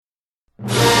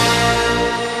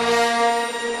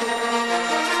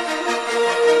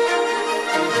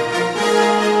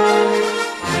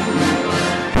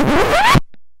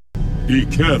Be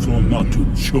careful not to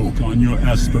choke on your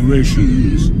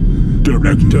aspirations,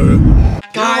 Director. You're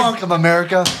welcome,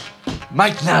 America.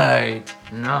 Mike Knight.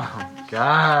 No,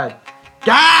 God.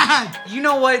 God! You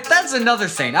know what? That's another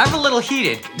thing. I'm a little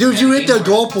heated. Dude, you hit the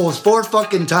goalpost 4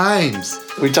 fucking times.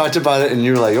 We talked about it and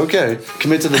you were like, okay,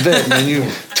 commit to the bit. And then you,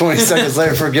 20 seconds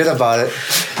later, forget about it.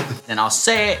 Then I'll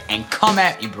say it and come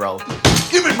at me, bro.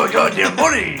 Give me my goddamn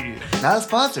money. Not a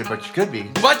sponsor, but you could be.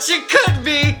 But you could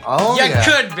be. Oh, you yeah.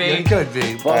 could be. You could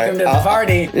be. Welcome to the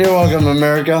party. You're welcome,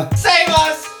 America. Save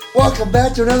us! Welcome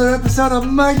back to another episode of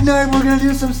Mike Knight. We're going to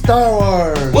do some Star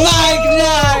Wars. Mike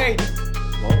Knight!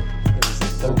 Well, there's the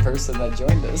third person that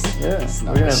joined us. Yeah. That's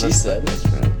not we're what gonna she said.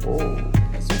 Whoa.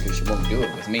 That's because she won't do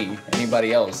it with me.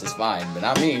 Anybody else is fine, but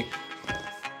not me.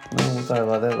 Well, we'll talk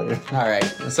about that later. All right.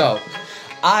 So,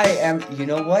 I am. You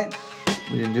know what?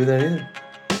 We didn't do that either.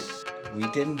 We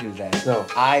didn't do that. So.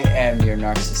 I am your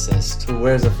narcissist. Who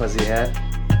wears a fuzzy hat?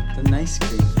 The nice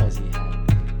green fuzzy hat.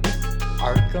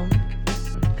 Arkham.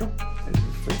 Go.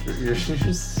 Your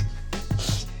shoes.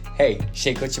 Hey,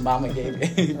 shake what your mama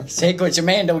gave you. Shake what your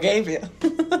Mando gave you.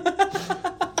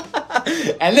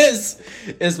 And this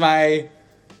is my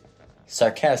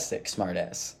sarcastic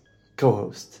smartass.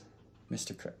 Co-host.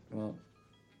 Mr. Craig. Well,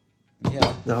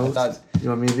 yeah. The host? I thought, You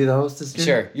want me to be the host this year?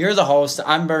 sure. You're the host.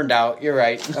 I'm burned out. You're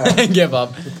right. Give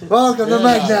up. Welcome to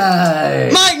Mike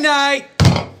Knight. Mike Knight!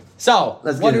 So,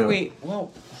 Let's what get are into we...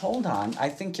 Well, hold on. I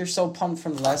think you're so pumped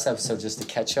from the last episode just to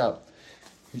catch up.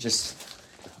 You're just...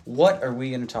 What are we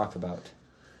going to talk about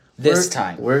this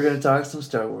time? We're going to talk some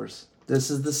Star Wars.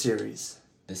 This is the series.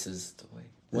 This is the way.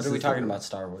 What are we talking about,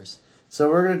 Star Wars?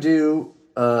 So we're going to do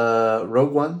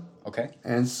Rogue One Okay.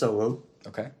 and Solo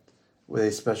Okay. with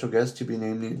a special guest to be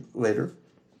named later.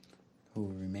 Who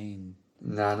will remain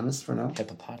Anonymous for now.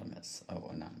 hippopotamus? Oh,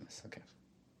 anonymous. Okay.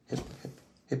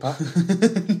 Hip hop?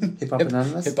 Hip hop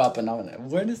Anonymous? Hip hop anonymous.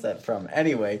 Where is that from?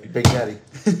 Anyway. Big Daddy.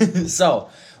 So,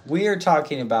 we are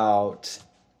talking about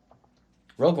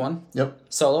Rogue One. Yep.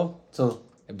 Solo. So,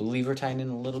 I believe we're tying in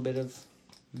a little bit of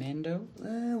Mando.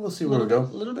 we'll see where we go. A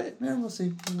little bit. Yeah, we'll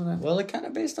see. Well, it kind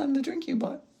of based on the drink you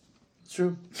bought. It's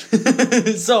true.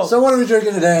 So what are we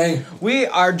drinking today? we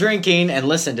are drinking, and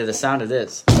listen to the sound of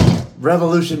this,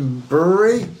 Revolution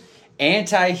Brewery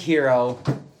Anti-Hero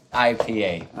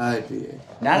IPA. IPA.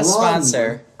 Not a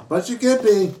sponsor. But you could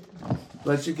be.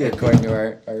 But you could be. According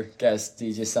to our guest,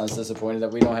 he just sounds disappointed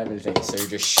that we don't have anything, so you're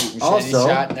just shooting shit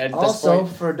shot at this point.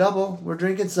 For a double, we're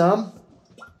drinking some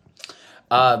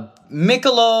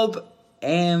Michelob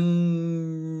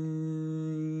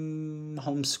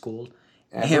homeschooled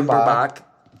Amberbach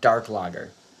Dark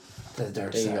Lager. to the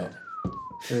dark There you side. go.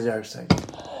 To the dark side.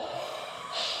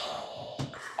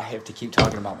 I have to keep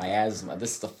talking about my asthma.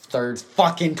 This is the third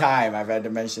fucking time I've had to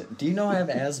mention. Do you know I have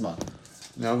asthma?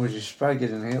 No, but you should probably get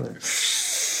an inhaler.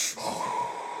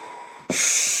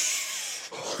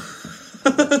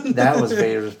 That was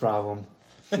Vader's problem.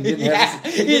 He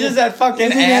just had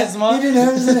fucking asthma. He didn't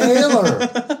have his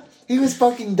inhaler. He was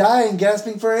fucking dying,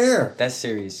 gasping for air. That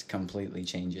series completely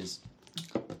changes.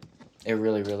 It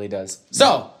really, really does.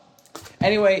 So,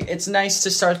 anyway, it's nice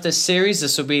to start this series.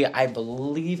 This will be, I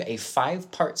believe, a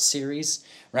 5-part series.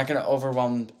 We're not going to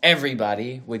overwhelm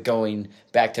everybody with going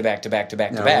back to back to back to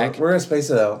back to back. We're going to space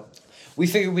it out. We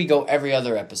figured we go every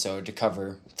other episode to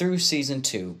cover through season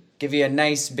 2. Give you a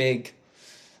nice big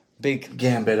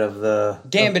Gambit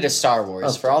of Star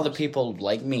Wars for all the people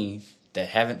like me that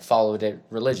haven't followed it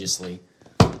religiously.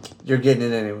 You're getting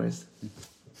it anyways.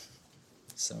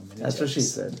 So many That's jokes. what she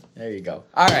said. There you go.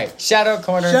 All right, shout out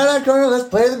corner. Shout out, Corner. Let's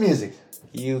play the music.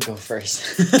 You go first.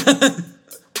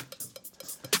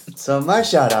 So my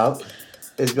shout out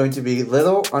is going to be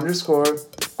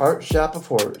little_art shop of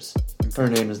horrors. Her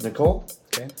name is Nicole.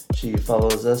 Okay. She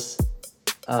follows us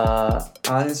on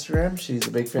Instagram. She's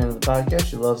a big fan of the podcast.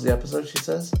 She loves the episode, she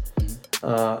says.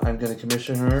 I'm going to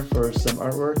commission her for some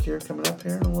artwork here coming up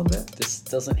here in a little bit. This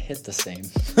doesn't hit the same.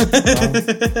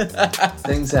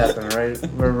 Things happen, right?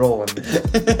 We're rolling.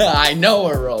 I know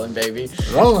we're rolling, baby.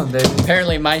 Rolling, baby.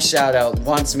 Apparently my shout out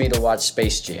wants me to watch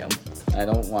Space Jam. I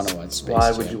don't want to watch Space Jam.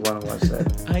 Why would you want to watch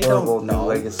that? I Horrible don't new know.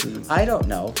 legacy. I don't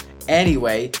know.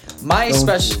 Anyway, my Don't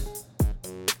special... you.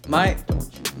 My...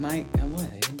 What?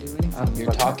 I didn't do anything.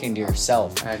 You're talking to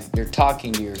yourself. I- You're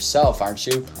talking to yourself, aren't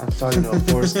you? I'm talking to a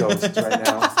Force Ghost right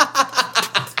now.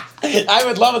 I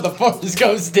would love if the Force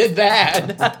Ghost did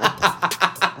that.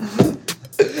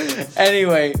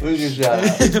 Anyway, Who's your shout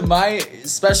out? my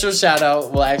special shout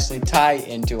out will actually tie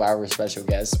into our special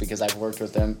guest because I've worked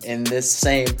with them in this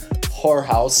same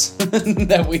whorehouse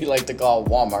that we like to call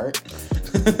Walmart.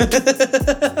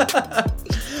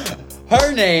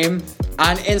 Her name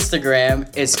On Instagram,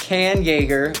 it's Can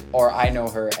Yeager, or I know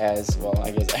her as, well, I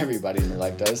guess everybody in her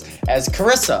life does, as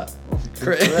Carissa.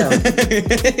 Good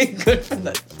for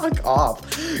that. Fuck off.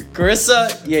 Carissa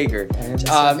Yeager. And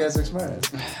sarcastic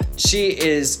smartass. She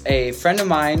is a friend of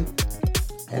mine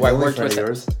who I worked with.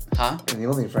 Yours. Huh? And the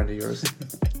only friend of yours.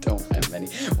 I don't have many.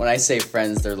 When I say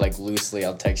friends, they're like loosely,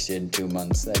 I'll text you in 2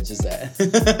 months. That's just that. 3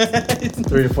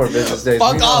 to 4 business days.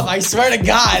 Fuck off, I swear to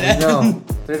God. No,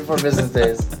 3 to 4 business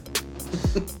days.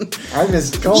 I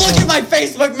miss going. Look at my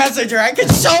Facebook Messenger. I can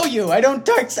show you. I don't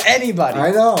text anybody.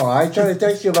 I know. I try to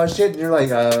text you about shit, and you're like,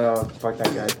 fuck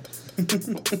that guy.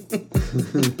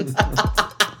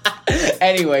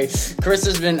 Anyway,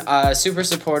 Carissa's been super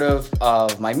supportive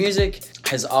of my music.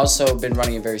 Has also been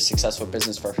running a very successful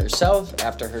business for herself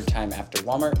after her time after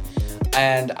Walmart.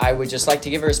 And I would just like to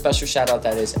give her a special shout out.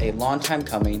 That is a long time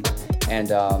coming. And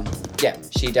yeah,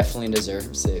 she definitely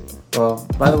deserves it. Well,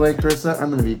 by the way, Carissa, I'm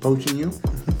going to be poaching you,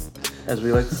 as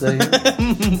we like to say.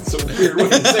 It's a weird way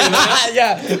to say that.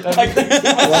 Yeah.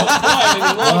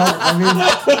 I mean,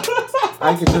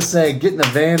 I could just say, get in the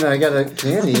van and I got a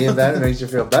candy, if that makes you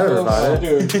feel better about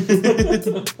it.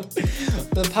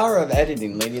 The power of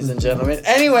editing, ladies and gentlemen.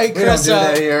 Anyway, We don't do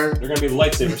that Carissa, here. They're gonna be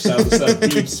lightsaber sounds instead of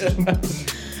beeps.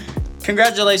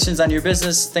 congratulations on your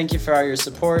business. Thank you for all your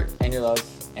support and your love.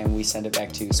 And we send it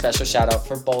back to you. Special shout out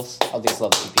for both of these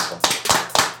lovely people.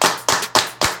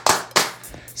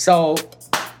 So,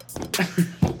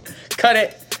 cut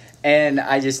it. And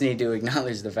I just need to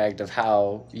acknowledge the fact of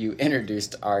how you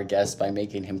introduced our guest by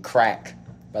making him crack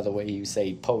by the way you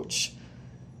say poach.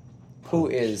 Who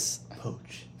is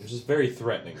Poach. It's just very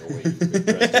threatening the way you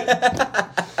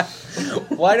addressed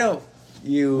it. Why don't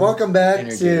you Welcome back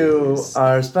to introduce-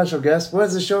 our special guest. What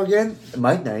is the show again?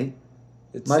 Mike Night.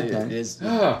 It's, Mike it Night. is.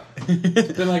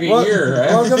 It's been like a year, right?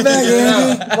 Welcome back,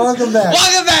 Andy. Welcome back.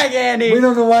 Welcome back, Andy. We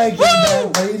don't know why he came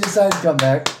back, but he decided to come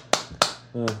back.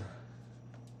 The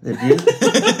abuse,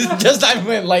 Just I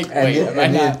went like, wait, am I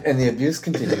not? and the abuse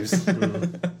continues.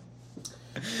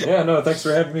 Yeah, no, thanks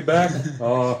for having me back.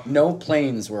 No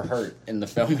planes were hurt in the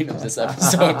filming of this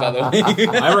episode, by the way.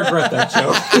 I regret that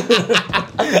joke.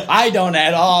 I don't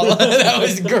at all. That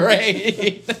was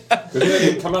great. Good thing it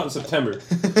didn't come out in September.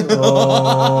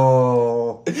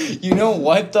 Oh. You know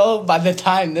what, though? By the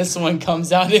time this one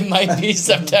comes out, it might be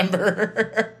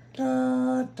September.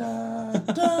 Da, da,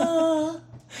 da.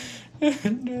 You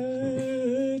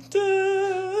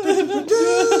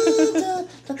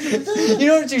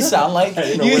know what you sound like?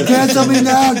 You Cancel me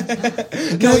now.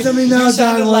 Cancel me now, John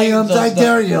sounded like Williams. I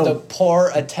dare you. The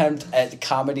poor attempt at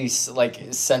comedy, like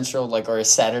Central, like or a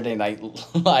Saturday Night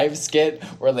Live skit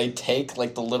where they take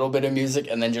like the little bit of music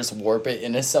and then just warp it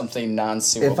into something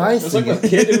non-suitable. If I It was like sing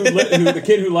the it,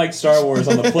 kid who liked Star Wars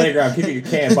on the playground kicking a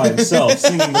can by himself,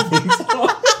 singing the theme song.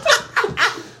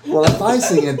 well, if I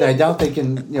sing it, I doubt they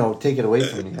can, take it away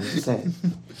from me. I'm just saying.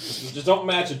 Just don't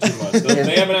match it too much.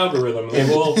 They have an algorithm. They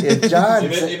will. If John,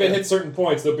 If it hits certain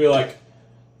points, they'll be like,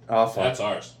 oh, fuck. "That's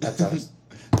ours." That's ours.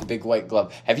 The big white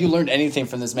glove. Have you learned anything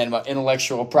from this man about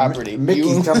intellectual property?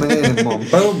 Mickey's coming in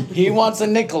and boom. He wants a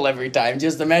nickel every time.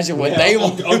 Just imagine what Yeah, they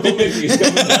want. Uncle Mickey's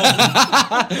coming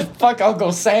down. Fuck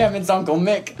Uncle Sam, it's Uncle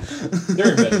Mick. They're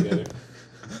in bed together.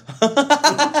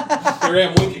 Here I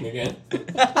am winking again.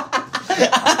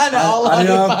 I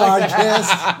know podcast.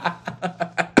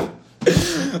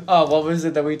 Oh, what was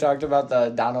it that we talked about? The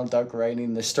Donald Duck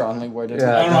writing the strongly worded.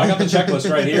 Yeah. I don't know. I got the checklist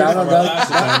right here. Donald from our Duck.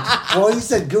 last time. Well, you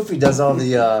said Goofy does all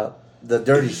the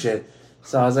dirty shit.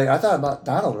 So I was like, I thought about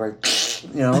Donald, right?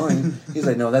 And he's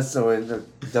like, no, that's the way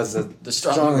it does the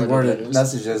strongly worded letters.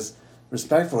 messages.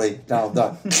 Respectfully, Donald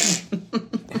Duck.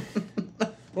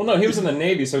 Well, no, he was in the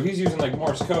Navy, so he's using like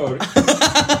Morse code.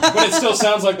 But it still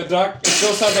sounds like the duck. It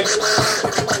still sounds like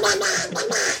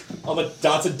all the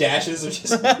dots and dashes are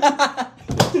just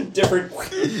different.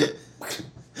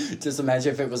 Just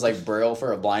imagine if it was like Braille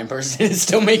for a blind person. It's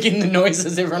still making the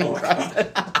noises they run across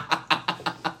it.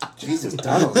 Jesus,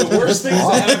 Donald. The worst things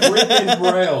I have written in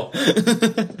Braille.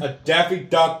 A Daffy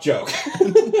Duck joke.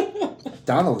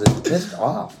 Donald is pissed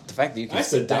off. The fact that you can I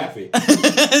said sit down. Daffy.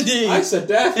 I said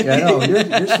Daffy. Yeah, I know.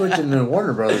 You're switching to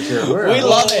Warner Brothers here. We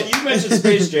love it. You mentioned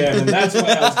Space Jam, and that's why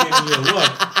I was giving you a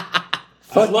look.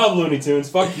 I love Looney Tunes.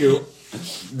 Fuck you.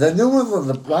 The new one with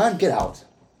LeBron, get out.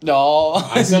 No.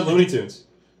 I said Looney Tunes.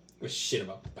 With shit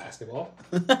about basketball.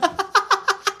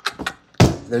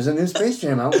 There's a new Space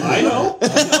Jam out. I know.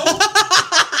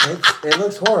 It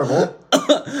looks horrible.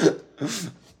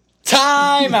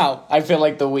 Time out. I feel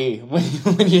like the Wii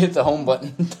when you hit the home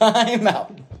button. Time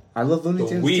out. I love Looney The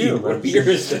Tunes Wii. too. What but year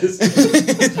is this?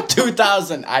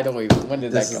 2000. I don't even. When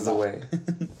did This that is come the out? way.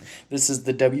 This is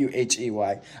the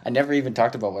WHEY. I never even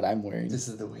talked about what I'm wearing. This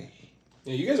is the way.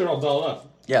 Yeah, you guys are all dolled up.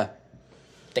 Yeah.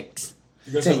 Thanks.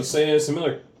 You guys have the same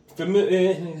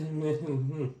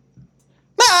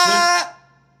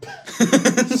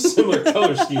similar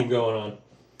color scheme going on.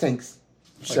 Thanks.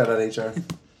 Shout out HR.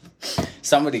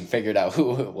 Somebody figured out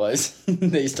who it was.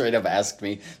 They straight up asked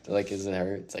me. They're like, "Is it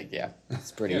her?" It's like, yeah,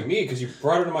 it's pretty. Yeah, me, because you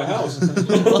brought her to my house.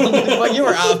 Well, you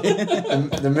were out.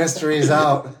 The mystery's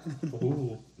out.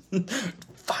 Ooh.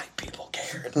 5 people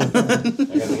cared. I got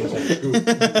the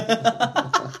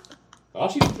inside scoop. All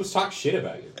she did was talk shit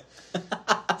about you.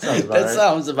 Sounds about That right.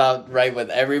 sounds about right with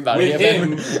everybody. With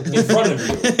him in front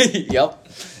of you. Yep,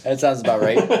 that sounds about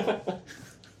right.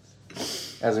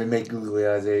 As we make googly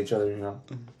eyes at each other, you know.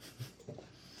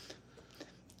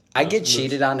 I get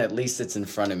cheated on. At least it's in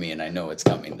front of me, and I know it's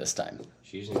coming this time.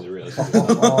 She just needs to realize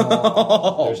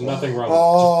Oh, there's nothing wrong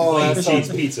Oh, with that just plain sounds-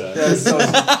 cheese pizza. that's so,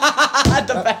 At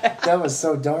the back. that was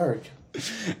so dark.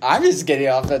 I'm just getting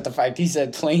off at the fact he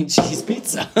said plain cheese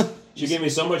pizza. She gave me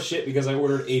so much shit because I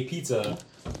ordered a pizza.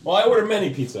 Well, I ordered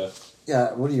many pizza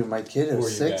Yeah, what are you, my kid? for Or you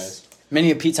 6? guys.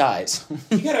 Many a pizza eyes.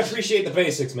 You gotta appreciate the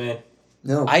basics, man.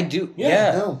 No. I do. Yeah,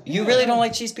 Yeah. no. You really don't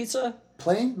like cheese pizza?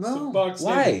 Plain? No. Bog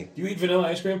Why? standard. Do you eat vanilla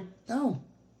ice cream? No.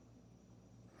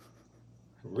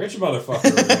 Rich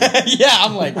motherfucker. Yeah,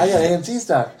 I'm like. I got AMC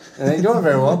stock. It ain't doing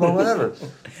very well, but whatever.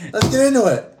 Let's get into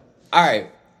it. All right.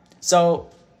 So,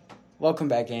 welcome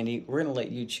back, Andy. We're gonna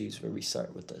let you choose where we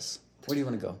start with this. Where do you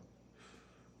want to go?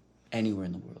 Anywhere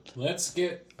in the world. Let's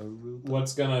get Aruba.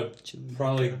 what's gonna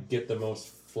probably get the most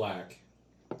flack,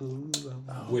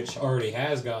 which already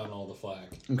has gotten all the flack.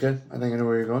 Okay, I think I know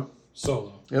where you're going.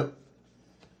 Solo. Yep.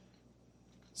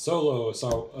 Solo.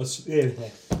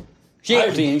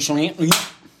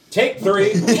 Take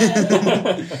 3.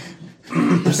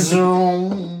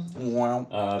 Zoom.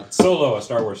 Wow. Solo, a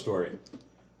Star Wars story.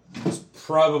 Was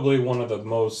probably one of the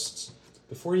most,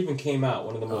 before it even came out,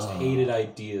 one of the most hated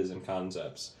ideas and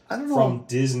concepts I don't know. from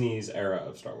Disney's era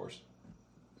of Star Wars.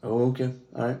 Oh, okay.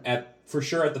 All right. For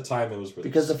sure, at the time, it was released.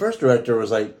 Because the first director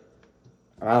was like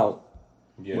out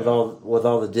yeah. with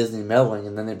all the Disney meddling,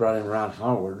 and then they brought in Ron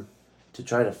Howard to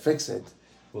try to fix it.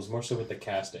 It was more so with the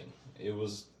casting. It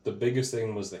was the biggest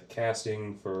thing was the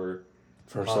casting for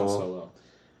For Han Solo. Solo.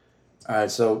 All right,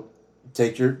 so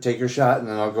take your shot, and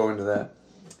then I'll go into that.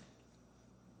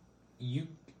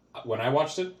 When I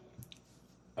watched it,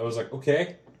 I was like,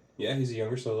 okay, yeah, he's a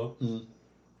younger Solo. Mhm.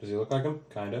 Does he look like him?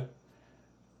 Kinda.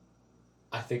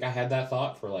 I think I had that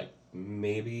thought for like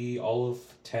maybe all of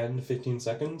 10 to 15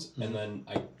 seconds, and then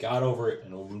I got over it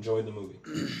and enjoyed the movie.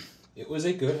 It was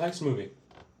a good heist movie.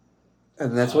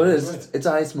 And that's what it is. Right. It's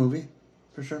a heist movie,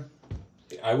 for sure.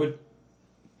 I would,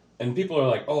 and people are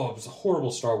like, oh, it was a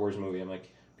horrible Star Wars movie. I'm like,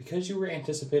 because you were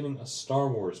anticipating a Star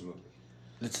Wars movie.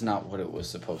 That's not what it was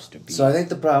supposed to be. So I think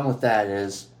the problem with that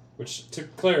is Which, to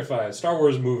clarify, a Star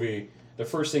Wars movie, the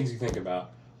first things you think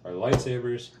about are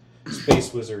lightsabers,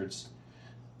 space wizards.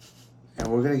 and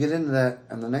we're gonna get into that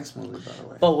in the next movie, by the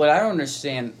way. But what I don't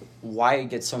understand why it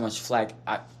gets so much flack.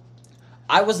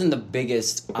 I wasn't the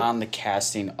biggest on the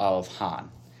casting of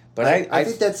Han, but I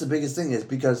think that's the biggest thing is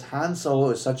because Han Solo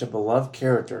is such a beloved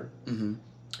character. Mm-hmm.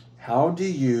 How do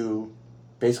you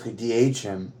basically de-age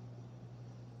him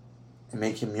and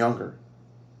make him younger?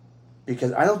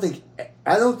 Because I don't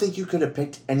think you could have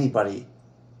picked anybody,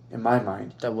 in my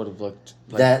mind, that would have looked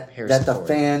like that Harrison the Ford.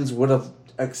 fans would have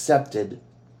accepted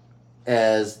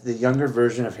as the younger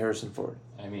version of Harrison Ford.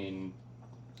 I mean,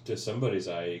 to somebody's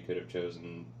eye, you could have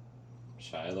chosen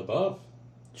Shia LaBeouf.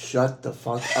 Shut the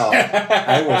fuck up!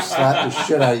 I will slap the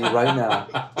shit out of you right now.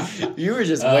 You were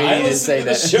just I waiting to listen say to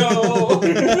the that. show.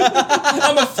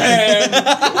 I'm a fan.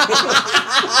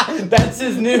 That's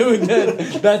his new.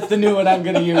 That's the new one I'm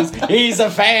gonna use. He's a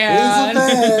fan. He's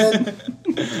a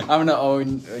fan. I'm gonna owe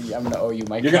you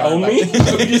my. You're car gonna own by- me?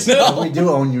 You just know. We do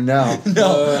own you now.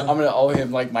 No, I'm gonna owe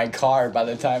him like my car by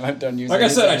the time I'm done using. Like I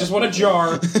it. said, I just want a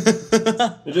jar.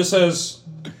 It just says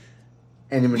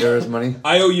Andy Madura's money.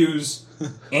 IOUs,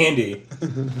 Andy,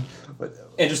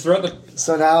 and just throughout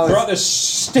So now throughout this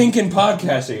stinking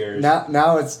podcast of yours.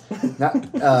 now it's not.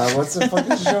 What's the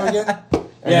fucking show again?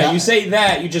 And Yeah, now- you say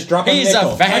that, you just drop a He's a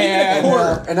nickel. fan. Not even a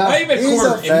quarter. And now- Not even a he's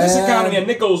quarter. a In this fan. economy, a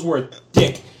nickel is worth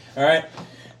dick. Alright?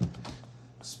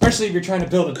 Especially if you're trying to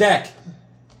build a deck.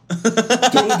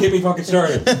 Don't get me fucking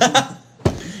started.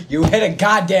 You hit a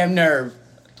goddamn nerve.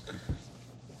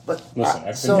 But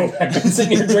Listen, so I've been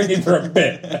sitting here drinking for a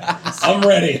bit. I'm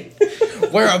ready.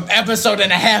 We're an episode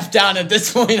and a half down at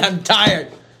this point. I'm tired.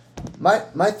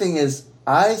 my thing is,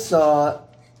 I saw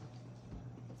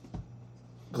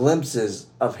glimpses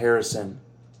of Harrison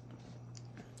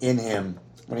in him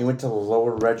when he went to the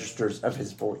lower registers of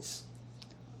his voice.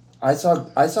 I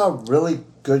saw really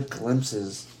good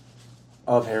glimpses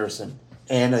of Harrison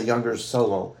and a younger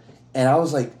Solo, and I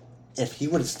was like, if he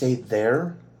would have stayed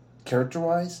there,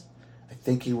 character-wise, I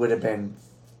think he would have been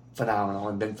phenomenal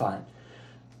and been fine.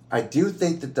 I do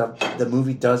think that the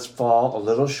movie does fall a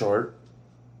little short.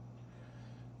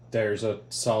 There's a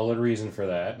solid reason for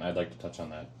that, and I'd like to touch on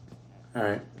that. All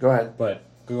right, go ahead. But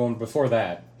going before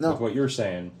that, No. with what you're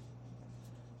saying,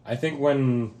 I think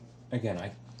when, again,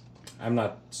 I'm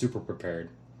not super prepared.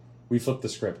 We flipped the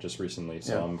script just recently,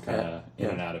 so Yeah. I'm kind of in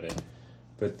and out of it.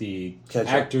 But the Catch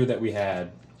up. actor that we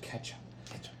had,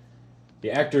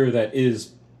 the actor that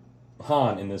is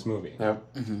Han in this movie, Yep.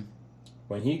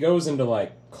 when he goes into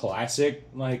like classic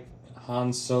like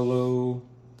Han Solo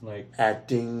like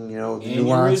Acting, the aneurysms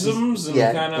nuances. and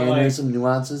Yeah, kind of like aneurysm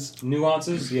nuances.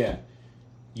 nuances, yeah,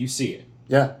 you see it.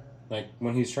 Yeah. Like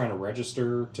when he's trying to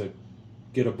register to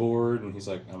get aboard, and he's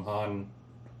like, "I'm Han."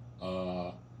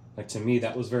 Like to me,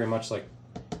 that was very much like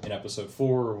in episode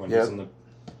 4 when he's in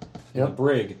the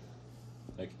brig.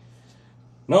 Like,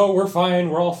 no, we're fine.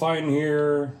 We're all fine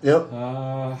here. Yep.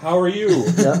 How are you?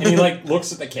 Yeah. And he like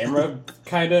looks at the camera,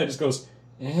 kind of just goes,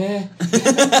 "Eh."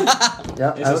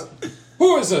 Yeah. He says,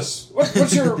 "Who is this?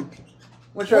 What's your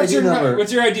What's your ID number?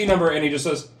 What's your ID number?" And he just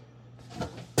says,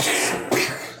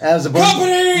 That was a boring.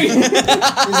 "Company." He's like,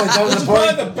 that was Which a is boring.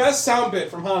 probably the best sound bit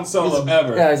from Han Solo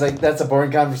ever. Yeah, he's like, that's a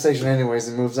boring conversation, anyways,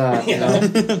 and moves on. You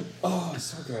know. Oh,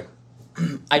 so good.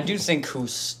 I do think who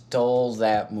stole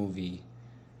that movie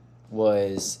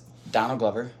was Donald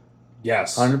Glover.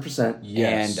 Yes. 100%.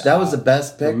 Yes. And That was the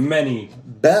best pick.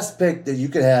 Best pick that you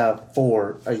could have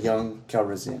for a young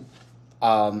Calrissian.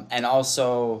 And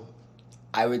also,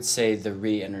 I would say the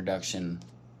reintroduction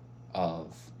of,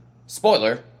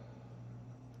 spoiler,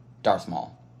 Darth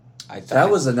Maul. I thought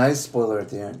That was a nice spoiler at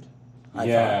the end.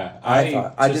 Yeah,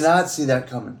 I did not see that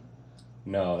coming.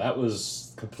 No, that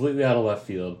was completely out of left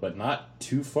field, but not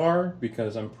too far,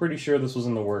 because I'm pretty sure this was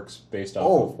in the works based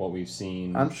off of what we've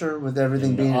seen. I'm sure with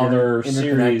everything in being other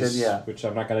interconnected, series, yeah. which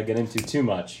I'm not going to get into too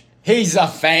much. He's a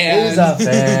fan. He's a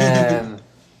fan.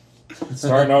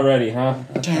 Starting already, huh?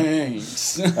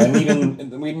 Thanks. We didn't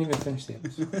even finish the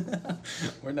episode.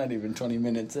 We're not even 20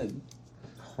 minutes in.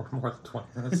 We're more than 20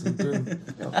 minutes into.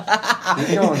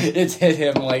 Keep going. It's hit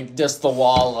him like just the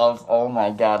wall of, oh my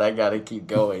god, I gotta keep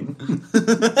going.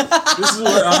 This is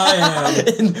where I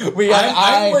am.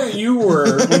 I'm where you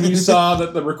were when you saw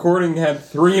that the recording had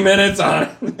 3 minutes on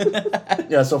it.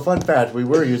 Yeah, so fun fact, we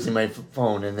were using my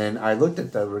phone, and then I looked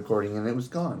at the recording, and it was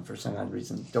gone for some odd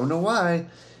reason. Don't know why.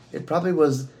 It probably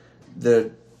was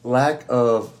the lack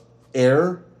of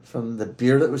air from the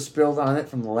beer that was spilled on it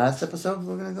from the last episode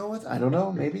we're going to go with. I don't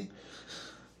know, maybe.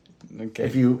 Okay.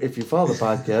 If you follow the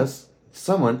podcast,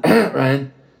 someone,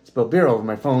 Ryan, spilled beer over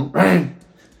my phone. Ryan.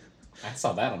 I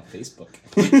saw that on Facebook.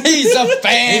 He's a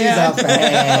fan. He's a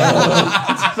fan.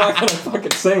 I'm not going to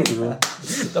fucking say anything.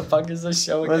 The fuck is this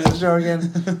show again? What's the show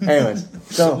again? Anyways,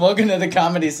 so Welcome to the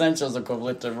Comedy Central's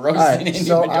equivalent to all roasting right, Andy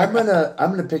so Madura.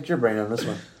 I'm gonna pick your brain on this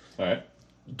one. All right.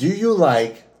 Do you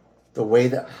like the way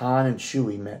that Han and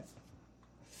Chewie met?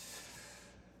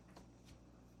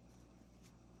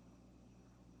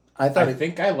 I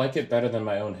think I like it better than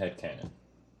my own headcanon.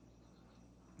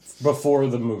 Before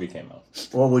the movie came out.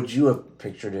 What would you have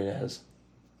pictured it as?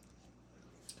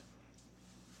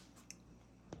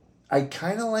 I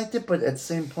kind of liked it, but at the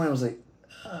same point, I was like,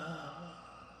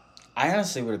 I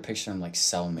honestly would have pictured them like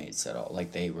cellmates at all.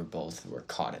 Like they were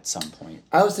caught at some point.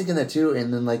 I was thinking that too,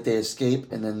 and then like they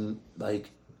escape, and then like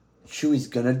Chewie's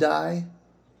gonna die,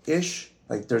 ish.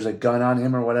 Like there's a gun on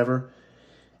him or whatever,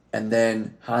 and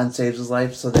then Han saves his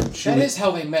life. So then Chewie. That is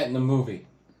how they met in the movie.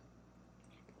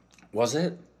 Was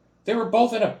it? They were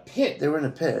both in a pit. They were in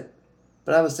a pit,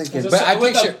 but I was thinking, But I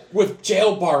picture with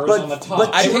jail bars on the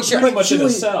top. I They were picture- pretty much in a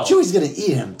cell. Chewie's gonna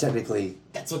eat him technically.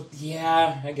 That's what.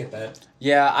 Yeah, I get that.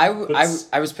 Yeah, I It's-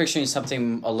 was picturing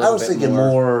something a I little was bit thinking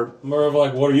more. More of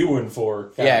like, what are you in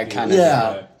for? Yeah, deal.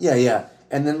 kinda. Yeah.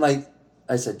 And then like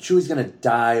I said, Chewie's gonna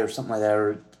die or something like that,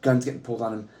 or gun's getting pulled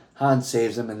on him. Han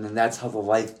saves him, and then that's how the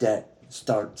life debt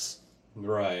starts.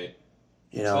 Right.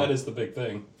 You So know. that is the big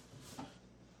thing.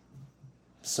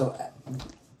 So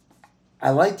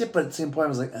I liked it, but at the same point, I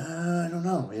was like, I don't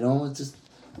know. You know, it's just.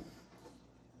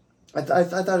 I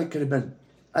thought it could have been.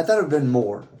 I thought it would have been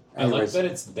more. I like Anyways. that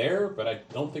it's there, but I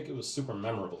don't think it was super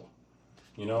memorable.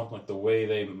 You know, like the way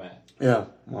they met. Yeah.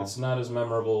 Well, It's not as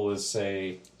memorable as,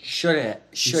 say, Should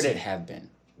it have been?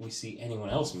 we see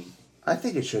anyone else meet. I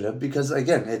think it should have, because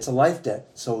again, it's a life debt.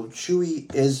 So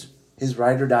Chewie is his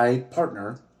ride or die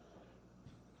partner.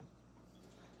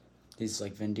 He's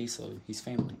like Vin Diesel. He's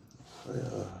family. Way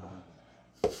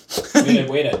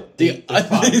to date this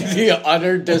podcast. The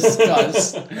utter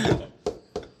disgust.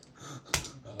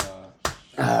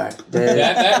 Alright.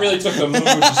 That really took the mood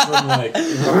just from like,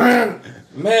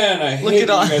 man, I hate you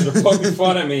guys are poking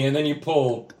fun at me, and then you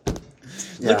pull.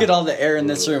 Look at all the air in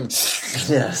this room.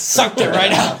 Yes. Sucked it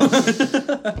right out.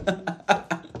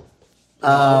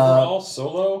 Overall,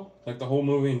 Solo, like the whole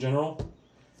movie in general,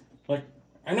 like,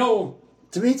 I know...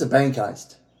 To me, it's a bank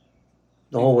heist.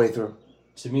 The whole way through.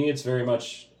 To me, it's very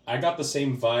much... I got the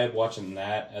same vibe watching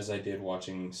that as I did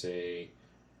watching, say,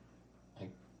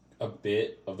 like, a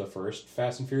bit of the first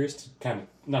Fast and Furious, to kind of,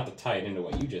 not to tie it into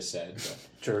what you just said, but...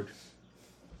 Sure.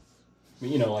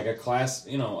 You know, like a class,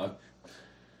 you know,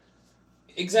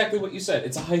 exactly what you said.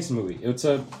 It's a heist movie. It's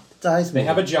a heist movie. They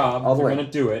have a job. They're going to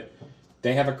do it.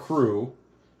 They have a crew.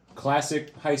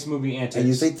 Classic heist movie antics. And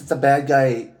you think that the bad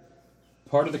guy...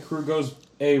 Part of the crew goes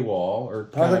AWOL, or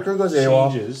part of the crew goes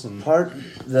AWOL. And part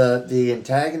the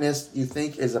antagonist you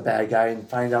think is a bad guy, and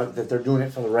find out that they're doing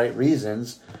it for the right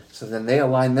reasons. So then they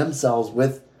align themselves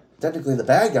with technically the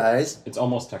bad guys. It's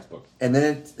almost textbook. And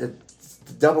then it's the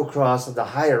double cross of the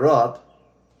higher up,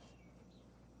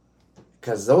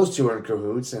 because those two are in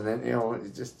cahoots, and then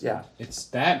it just It's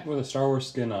that with a Star Wars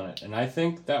skin on it, and I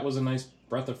think that was a nice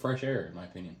breath of fresh air, in my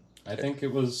opinion. I think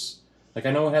it was like,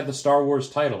 I know it had the Star Wars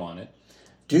title on it.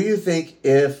 Do you think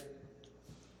if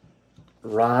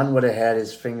Ron would have had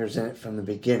his fingers in it from the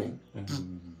beginning,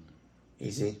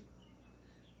 easy,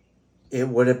 it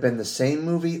would have been the same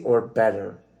movie or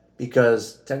better?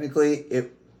 Because technically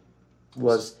it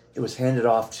was handed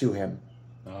off to him.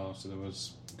 Oh, so there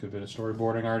was a good bit of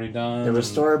storyboarding already done. There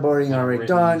was storyboarding already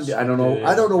done. I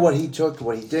don't know what he took,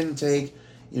 what he didn't take,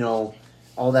 all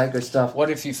that good stuff. What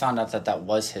if you found out that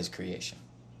was his creation?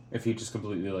 If he just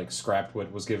completely like scrapped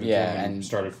what was given to him and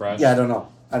started fresh. Yeah, I don't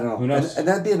know. Who knows? And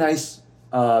that'd be a nice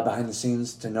behind the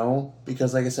scenes to know,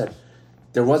 because like I said,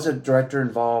 there was a director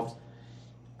involved.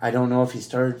 I don't know if he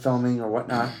started filming or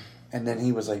whatnot, and then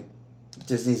he was like,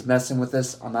 Disney's messing with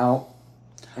this, I'm out,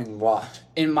 and walked.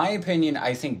 In my opinion,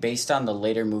 I think based on the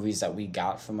later movies that we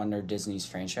got from under Disney's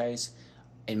franchise,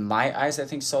 in my eyes, I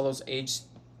think Solo's aged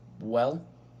well.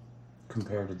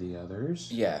 Compared to the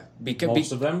others? Yeah.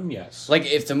 Most of them, yes. Like,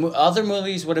 if the other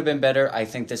movies would have been better, I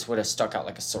think this would have stuck out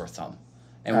like a sore thumb.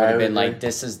 And would have been like,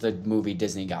 this is the movie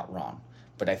Disney got wrong.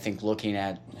 But I think looking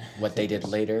at what they did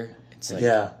later, it's like...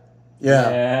 Yeah.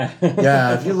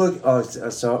 If you look... I'm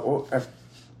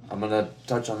going to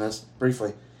touch on this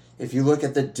briefly. If you look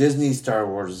at the Disney Star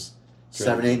Wars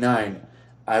 7, 8, 9,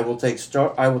 I will take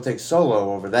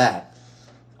Solo over that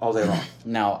all day long.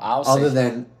 Now, I'll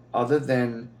say... Other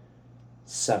than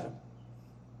 7.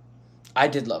 I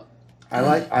did love.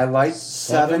 I like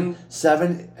 7,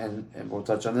 and we'll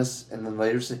touch on this in the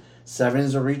later. 7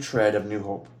 is a retread of New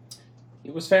Hope.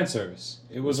 It was fan service.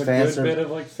 It was a good bit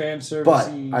of like fan service. But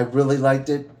I really liked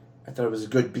it. I thought it was a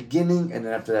good beginning, and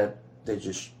then after that, they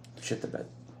just shit the bed.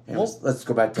 Anyways, let's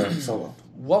go back to Solo.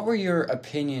 What were your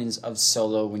opinions of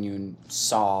Solo when you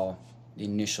saw the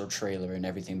initial trailer and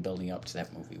everything building up to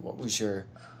that movie? What was your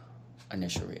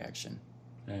initial reaction?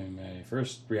 And my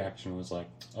first reaction was like,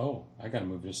 oh, I got a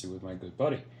movie to see with my good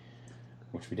buddy,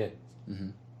 which we did. Mm-hmm.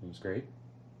 It was great. It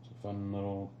was a fun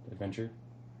little adventure.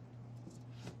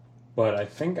 But I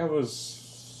think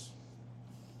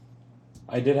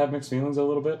I did have mixed feelings a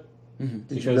little bit. Mm-hmm.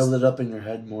 Did you build it up in your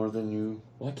head more than you...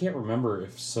 Well, I can't remember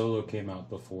if Solo came out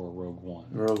before Rogue One.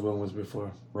 Rogue One was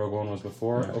before. Rogue One was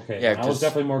before? Yeah. Okay. Yeah, I was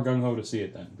definitely more gung-ho to see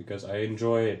it then, because I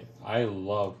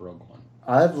loved Rogue One.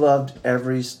 I've loved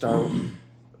every Star...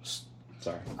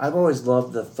 Sorry. I've always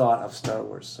loved the thought of Star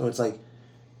Wars. So it's like,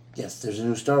 yes, there's a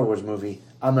new Star Wars movie.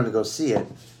 I'm going to go see it.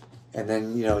 And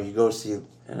then, you go see,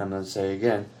 and I'm going to say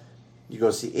again, you go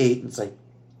see 8, and it's like,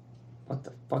 what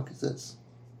the fuck is this?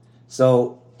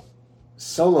 So,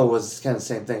 Solo was kind of the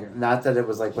same thing. Not that it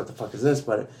was like, what the fuck is this?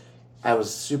 But I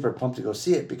was super pumped to go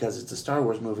see it because it's a Star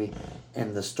Wars movie.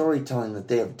 And the storytelling that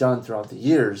they have done throughout the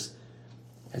years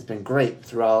has been great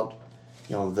throughout,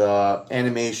 the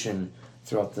animation,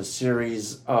 throughout the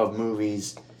series of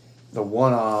movies, the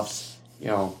one-offs,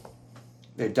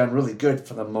 they've done really good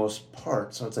for the most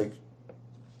part. So it's like,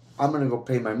 I'm going to go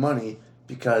pay my money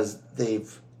because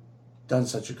they've done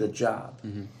such a good job.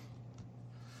 Mm-hmm.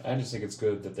 I just think it's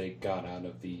good that they got out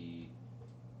of the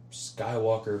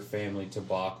Skywalker family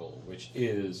debacle, which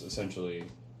is essentially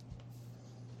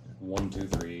 1, 2,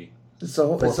 3,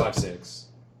 4, 5, 6,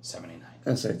 7, 8, 9.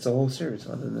 I say it's a whole series.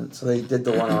 So they did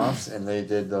the one-offs and they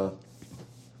did the...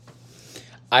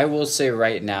 I will say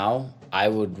right now, I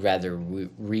would rather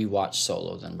rewatch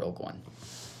Solo than Rogue One.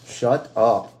 Shut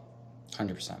up.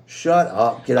 100%. Shut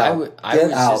up. Get out. I Get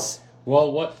was out. just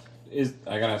Well, what is...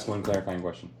 I gotta ask one clarifying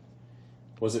question.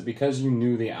 Was it because you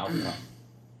knew the outcome?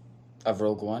 of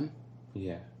Rogue One.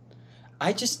 Yeah.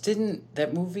 I just didn't.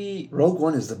 That movie. Rogue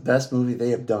One is the best movie they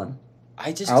have done.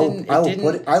 I just I didn't.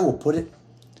 I will put it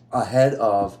ahead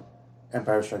of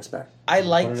Empire Strikes Back. I Put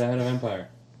liked. it ahead of Empire.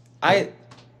 I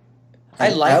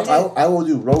liked it. I will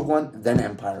do Rogue One, then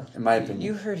Empire, in my opinion.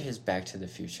 You heard his Back to the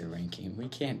Future ranking. We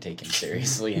can't take him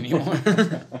seriously anymore.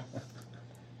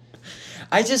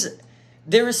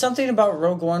 There was something about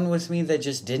Rogue One with me that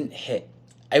just didn't hit.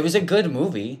 It was a good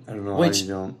movie. I don't know which how you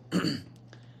don't.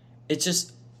 It's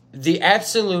just the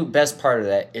absolute best part of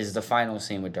that is the final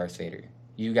scene with Darth Vader.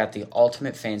 You got the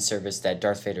ultimate fan service that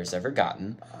Darth Vader's ever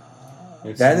gotten.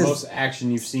 It's That the is- most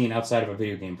action you've seen outside of a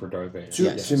video game for Darth Vader.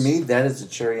 To me, that is the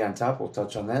cherry on top. We'll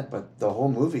touch on that, but the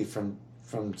whole movie from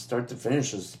start to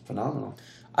finish is phenomenal.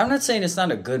 I'm not saying it's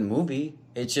not a good movie.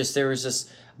 It's just there was just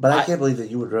But I can't believe that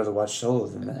you would rather watch Solo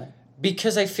than that.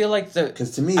 because I feel like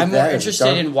Because to me, I'm more that is interested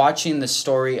dark- in watching the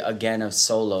story again of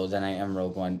Solo than I am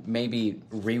Rogue One. Maybe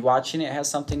rewatching it has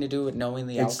something to do with knowing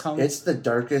the outcome. It's the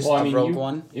darkest. Well, I mean, Rogue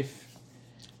One? If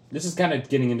this is kind of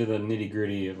getting into the nitty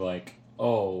gritty of like,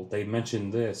 oh, they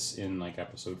mentioned this in like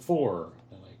episode 4.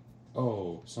 They're like,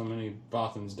 oh, so many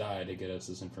Bothans died to get us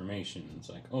this information. It's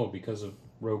like, oh, because of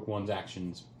Rogue One's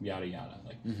actions, yada yada.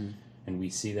 Like, and we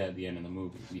see that at the end of the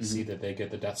movie. We see that they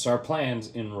get the Death Star plans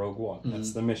in Rogue One.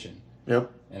 That's the mission.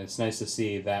 Yep. And it's nice to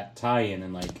see that tie-in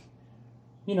and like,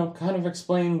 you know, kind of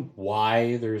explain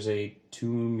why there's a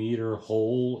 2-meter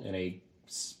hole in a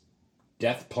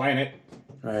death planet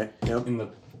Right. Yep. in the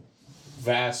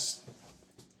vast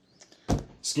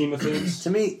scheme of things. To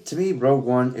me, Rogue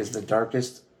One is the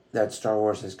darkest that Star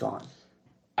Wars has gone.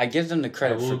 I give them the I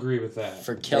credit will agree with that.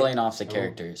 for killing off the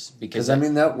characters because Because I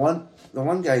mean, the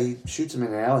one guy, he shoots him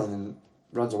in an alley and then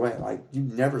runs away. Like, you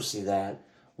never see that.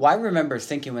 Well, I remember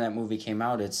thinking when that movie came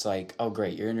out, it's like, oh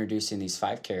great, you're introducing these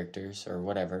 5 characters or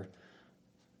whatever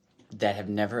that have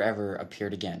never ever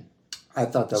appeared again. I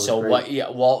thought that was So great. what? Yeah,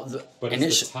 well, But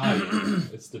it's the tie-in.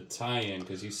 It's the tie-in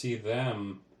because you see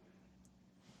them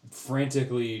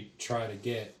frantically try to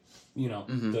get, you know,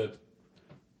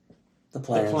 the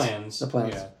plans. The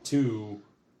plans. Yeah, to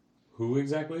who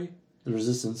exactly? The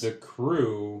Resistance. The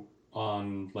crew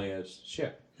on Leia's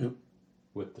ship. Yep.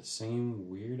 With the same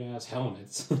weird-ass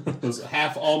helmets. Those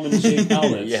half almond-shaped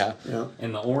helmets. yeah. Yeah.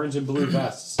 And the orange and blue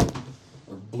vests.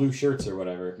 Or blue shirts or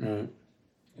whatever. Right.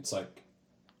 It's like,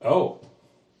 oh.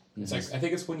 It's like, I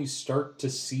think it's when you start to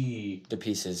see... The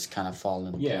pieces kind of fall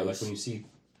into Yeah, place. like when you see,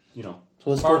 you know, So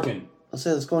let's Tarkin.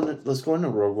 let's go into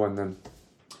Rogue One then.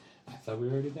 I thought we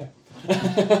were already there.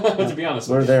 To be honest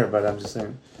We're with you. there, but I'm just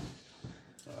saying.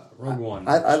 Rogue One.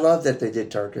 I love that they did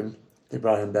Tarkin. They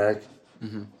brought him back.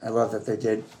 I love that they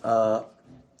did.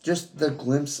 Just the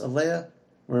glimpse of Leia,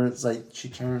 where it's like she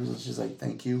turns and she's like,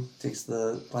 "Thank you," takes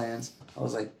the plans. I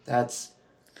was like, "That's."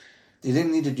 They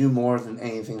didn't need to do more than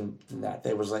anything than that.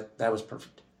 They was like, that was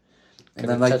perfect. And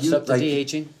then like touched you up the like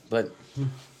de-aging, but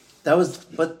that was,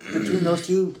 but between those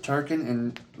two, Tarkin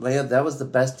and Leia, that was the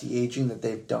best de-aging that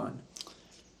they've done.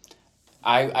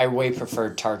 I way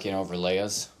preferred Tarkin over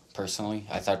Leia's, personally.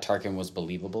 I thought Tarkin was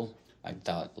believable. I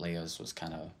thought Leia's was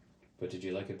kind of... But did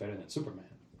you like it better than Superman?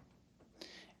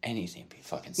 Anything be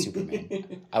fucking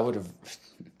Superman. I would have...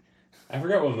 I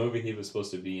forgot what movie he was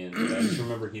supposed to be in, but I just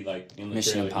remember he, like, in the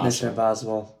Mission trailer, Impossible. Mission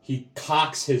Impossible. he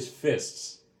cocks his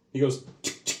fists. He goes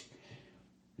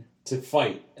to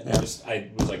fight. And I was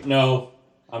like, no,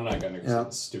 I'm not going to go see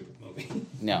this stupid movie.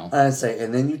 No. I'd say,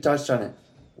 and then you touched on it.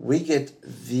 We get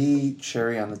the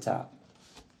cherry on the top.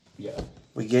 Yeah.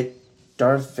 We get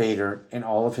Darth Vader in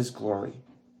all of his glory.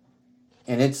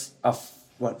 And it's a,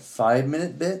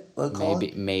 5-minute bit? We'll call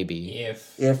it? Maybe.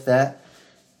 If that.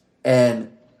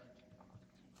 And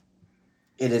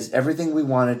it is everything we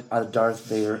wanted out of Darth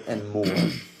Vader and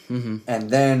more. And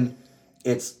then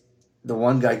it's the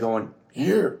one guy going,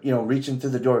 here, reaching through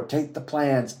the door, take the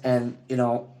plans. And,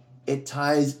 it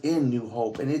ties in New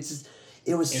Hope. And it's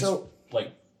so...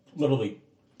 like, literally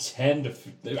 10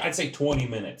 to... I'd say 20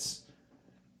 minutes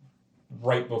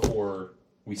right before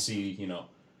we see,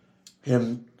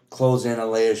 him close in a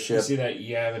Leia's you ship. see that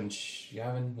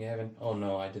Yavin? Oh,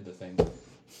 no, I did the thing.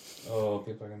 Oh,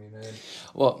 people are going to be mad.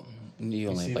 Well, you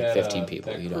only see have like that, 15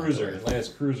 people. That You cruiser, don't Leia's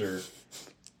cruiser,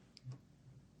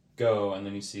 go, and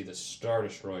then you see the Star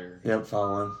Destroyer. Yep,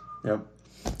 following. Yep.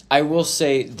 I will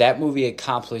say that movie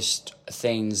accomplished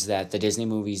things that the Disney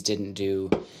movies didn't do.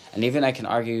 And even I can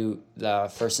argue the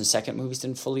first and second movies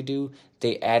didn't fully do.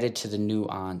 They added to the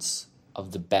nuance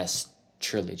of the best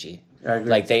trilogy. I agree.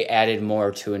 Like they added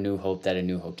more to A New Hope that A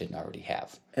New Hope didn't already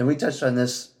have. And we touched on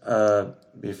this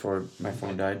before my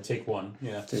phone died. Take one.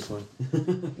 Yeah. Take one.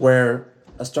 Where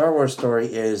a Star Wars story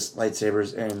is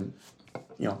lightsabers and,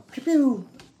 pew pew,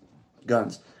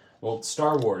 guns. Well,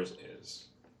 Star Wars is.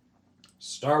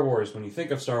 Star Wars, when you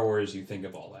think of Star Wars, you think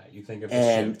of all that. You think of the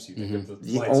ships, you think of the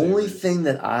The lightsabers. only thing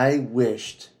that I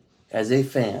wished, as a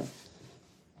fan,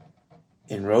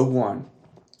 in Rogue One,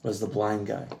 was the blind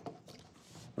guy.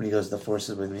 When he goes, the Force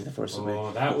is with me, the Force is with me.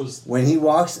 Oh, that was When he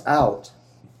walks out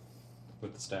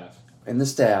with the staff. in the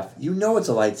staff, it's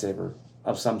a lightsaber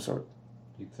of some sort.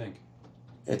 You'd think.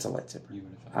 It's a lightsaber. You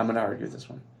would have I'm going to argue this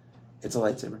one. It's a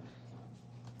lightsaber.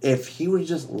 If he would have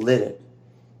just lit it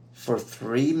for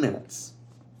 3 minutes,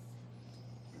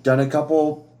 done a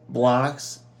couple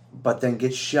blocks, but then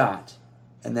gets shot,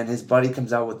 and then his buddy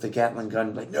comes out with the Gatling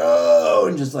gun, like, no,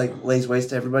 and just like lays waste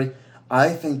to everybody, I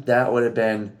think that would have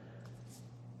been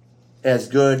as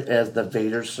good as the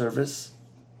Vader service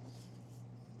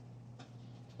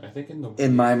I think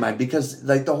in my mind, because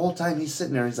like the whole time he's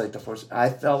sitting there, he's like the Force. I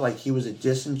felt like he was a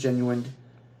disingenuine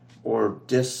or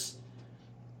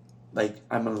like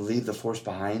I'm gonna leave the Force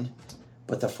behind,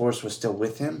 but the Force was still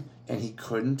with him and he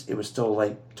couldn't. It was still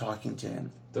like talking to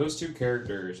him. Those two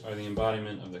characters are the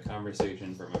embodiment of the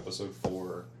conversation from Episode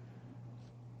 4,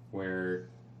 where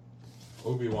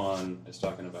Obi-Wan is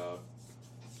talking about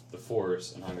the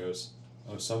Force, and Han goes,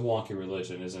 "Oh, some wonky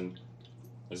religion isn't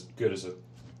as good as a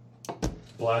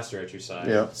blaster at your side."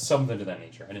 Yeah. Something to that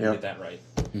nature. I didn't Yeah. get that right.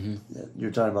 Yeah,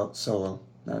 you're talking about Solo,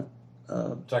 not.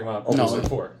 Talking about No. Episode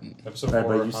 4. Episode Right,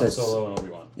 4, but you Han said Solo and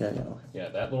Obi-Wan. Yeah, okay. Yeah,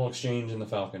 that little exchange in the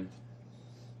Falcon.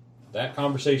 That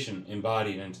conversation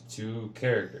embodied into two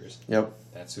characters. Yep.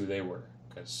 That's who they were.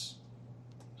 Because,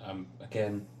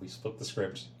 again, we split the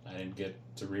script. I didn't get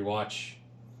to rewatch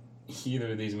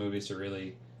either of these movies to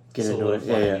really Get into it.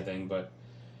 solidify Yeah. anything. But,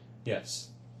 yes,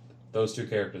 those two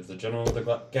characters, the general with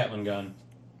the Gatling gun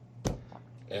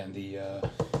and the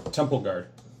temple guard,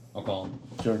 I'll call him.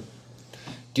 Sure.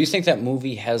 Do you think that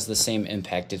movie has the same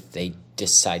impact if they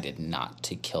decided not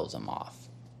to kill them off?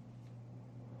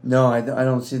 No, I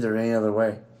don't see there any other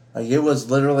way. Like it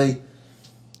was literally,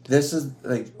 this is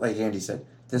like Andy said,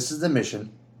 this is the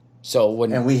mission, So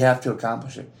when and we have to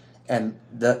accomplish it. And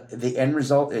the end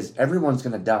result is everyone's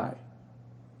gonna die,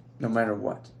 no matter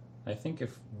what. I think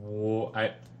if...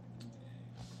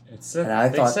 It said, And I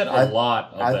they thought- said a I-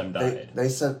 lot of them died. They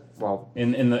said, well,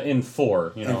 In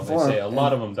 4, In they 4, say a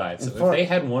lot of them died. So in if 4 they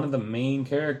had one of the main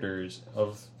characters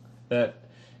of that,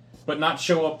 but not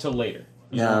show up till later.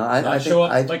 No, not I show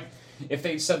think- up like if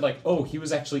they said like, oh, he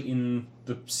was actually in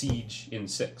the siege in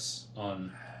 6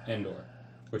 on Endor,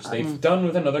 which they've done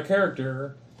with another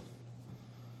character.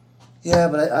 yeah,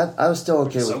 but I was still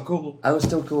okay So with. cool. I was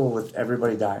still cool with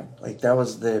everybody dying. Like that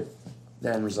was the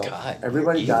end result. God,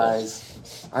 Everybody you're evil. dies.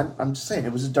 I'm just saying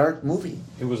it was a dark movie.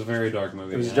 It was a very dark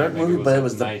movie. It was a and dark I think movie, but it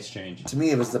was a the- nice change. To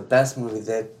me, it was the best movie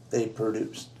that they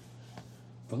produced.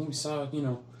 But then we saw,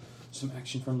 some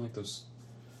action from like those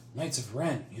Knights of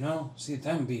Ren. See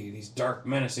them be these dark,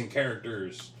 menacing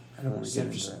characters. I don't want to get Instead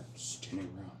of into just that. standing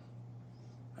around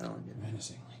I don't want to get into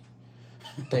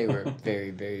menacingly. they were a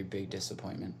very, very big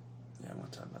disappointment. that. Yeah, I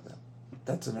want to talk about that.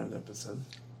 That's another episode.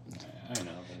 I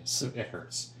know, but it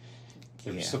hurts.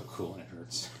 They're Yeah. so cool and it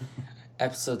hurts.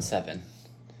 Episode 7.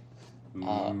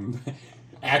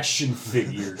 Action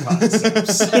figure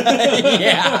concepts.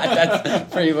 Yeah,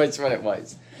 that's pretty much what it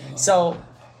was. So,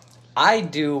 I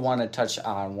do want to touch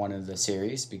on one of the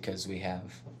series because we have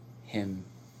him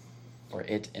or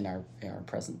it in our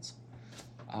presence.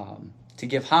 To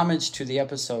give homage to the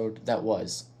episode that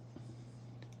was,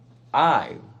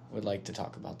 I would like to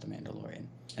talk about The Mandalorian.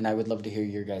 And I would love to hear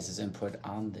your guys' input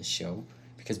on this show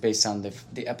because based on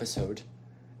the episode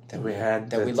That we had.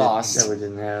 that we lost. That we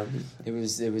didn't have. it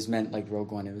was meant like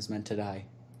Rogue One. It was meant to die.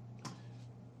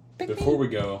 Before we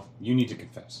go, you need to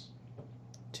confess.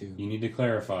 To You need to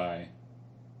clarify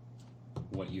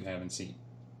what you haven't seen.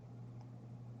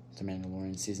 The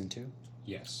Mandalorian season 2.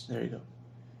 Yes. There you go.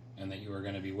 And that you are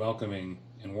going to be welcoming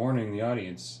and warning the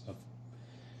audience of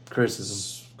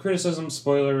Criticism.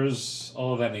 spoilers,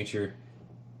 all of that nature.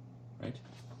 Right?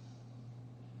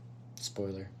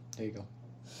 Spoiler. There you go.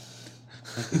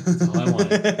 That's all I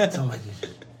wanted. That's all I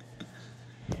needed.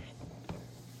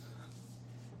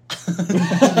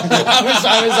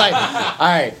 I was like, all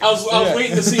right. I was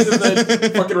waiting to see that the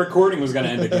fucking recording was going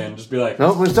to end again. Just be like,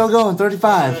 Nope, we're still going.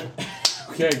 35.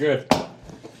 okay, good.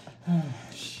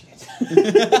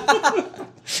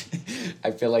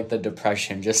 I feel like the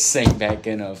depression just sank back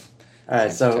in of. All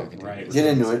right, so Right. get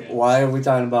into it. Again. Why are we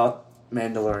talking about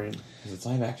Mandalorian? Because it's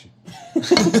live action.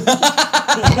 Because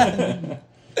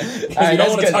we don't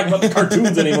want to talk about the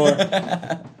cartoons anymore.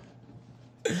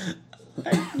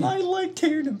 I liked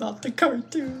hearing about the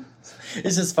cartoons.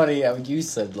 It's just funny how you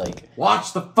said, like...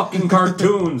 Watch the fucking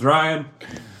cartoons, Ryan.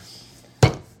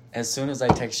 As soon as I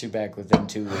text you back within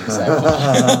 2 weeks, I will.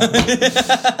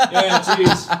 Yeah,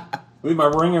 jeez. Leave my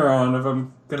ringer on if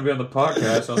I'm going to be on the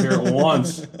podcast. I'll hear it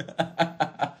once.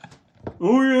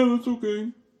 Oh, yeah, that's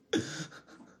okay.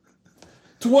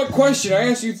 To what question? I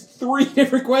asked you 3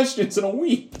 different questions in a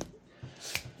week.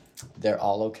 They're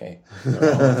all okay.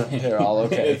 They're all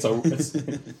okay. It's What's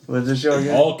the show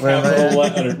again? all capital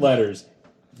letters.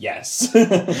 Yes.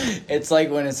 It's like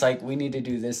when it's like, we need to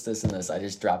do this, this, and this. I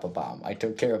just drop a bomb. I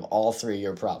took care of all 3 of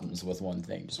your problems with one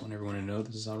thing. Just want everyone to know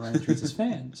this is how Ryan treats his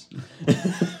fans. 2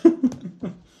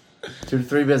 to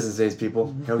 3 business days,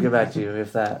 people. He'll get back to you,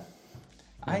 if that.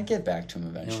 I get back to him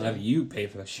He'll eventually. have you pay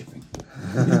for the shipping.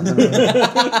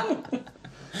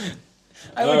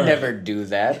 I would never do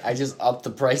that. I just up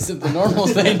the price of the normal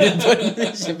thing and put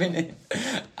the shipping in.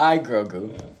 I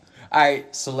Grogu.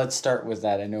 Alright, so let's start with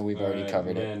that. I know we've already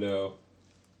covered it. Mando.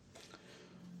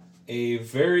 A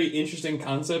very interesting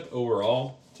concept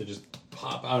overall to just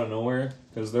pop out of nowhere,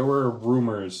 because there were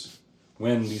rumors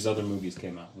when these other movies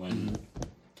came out. I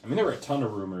mean, there were a ton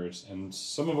of rumors, and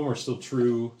some of them are still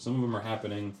true. Some of them are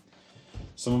happening.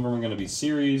 Some of them are going to be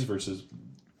series versus...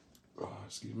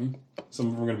 excuse me. Some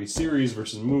of them are going to be series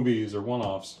versus movies or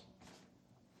one-offs.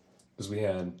 Because we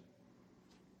had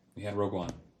Rogue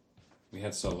One. We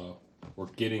had Solo. We're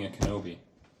getting a Kenobi.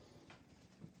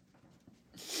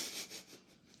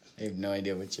 I have no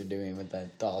idea what you're doing with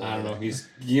that doll. I don't know. He's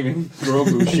giving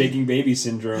Grogu shaking baby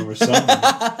syndrome or something.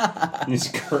 And he's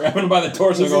grabbing him by the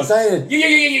torso. He's going, excited.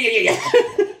 Yeah.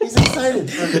 He's excited.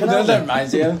 You know what that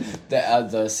reminds me of?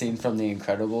 The scene from The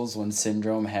Incredibles when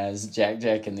Syndrome has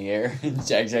Jack in the air and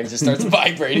Jack just starts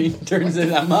vibrating, turns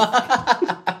it on.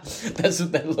 That's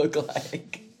what that looked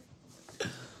like.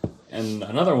 And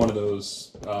another one of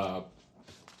those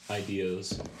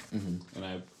ideas, and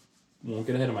I won't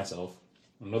get ahead of myself,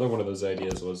 another one of those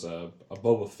ideas was a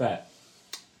Boba Fett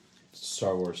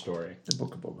Star Wars story. The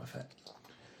Book of Boba Fett.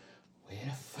 Way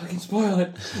to fucking spoil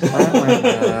it.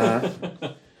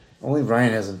 Only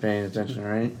Ryan hasn't paying attention,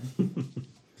 right?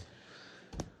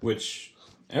 Which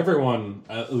everyone,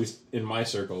 at least in my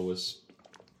circle, was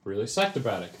really psyched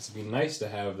about it, because it'd be nice to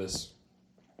have this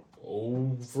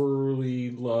overly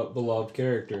beloved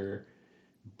character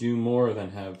do more than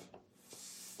have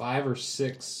 5 or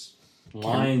 6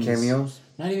 lines. Cameos?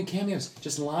 Not even cameos,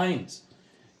 just lines.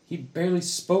 He barely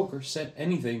spoke or said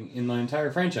anything in the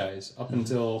entire franchise up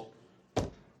until,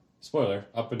 spoiler,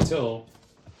 up until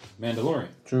Mandalorian.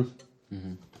 True.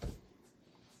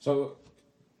 So,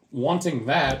 wanting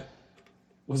that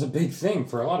was a big thing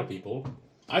for a lot of people.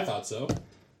 I thought so.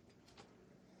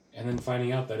 And then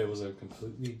finding out that it was a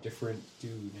completely different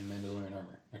dude in Mandalorian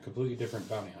armor. A completely different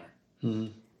bounty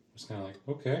hunter. It's kind of like,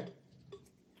 okay.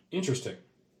 Interesting.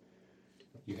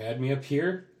 You had me up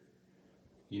here.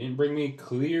 You didn't bring me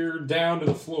clear down to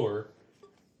the floor.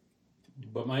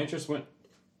 But my interest went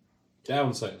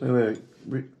down slightly.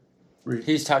 Wait.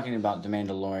 He's talking about The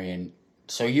Mandalorian.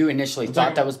 So you initially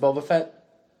thought that was Boba Fett?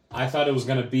 I thought it was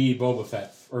going to be Boba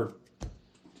Fett,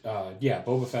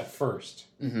 Boba Fett first.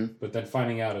 But then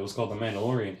finding out it was called The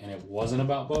Mandalorian and it wasn't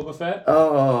about Boba Fett.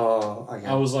 Oh,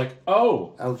 I was like,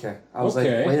 oh. Okay. I was like,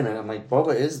 wait a minute. I'm like,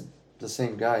 Boba is the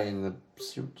same guy in the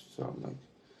suit. So I'm like...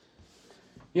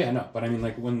 Yeah, no, but I mean,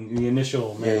 like, when the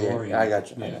initial Mandalorian... Yeah, I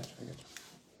got you.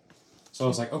 So I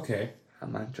was like, okay.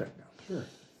 I'm on track now.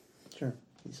 Sure,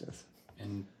 he says.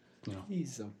 And, you know...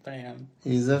 He's a fan.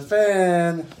 He's a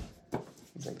fan.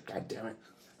 He's like, God damn it.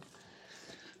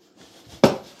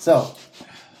 So,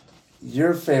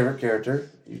 your favorite character,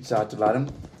 you talked about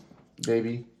him.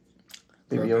 Baby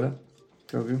Yoda.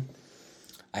 Grogu.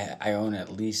 I own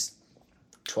at least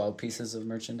 12 pieces of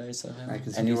merchandise of him. I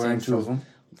can see you wearing 2 of them.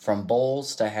 From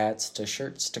bowls to hats to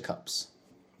shirts to cups.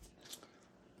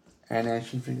 And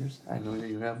action figures. I know that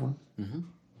you have one.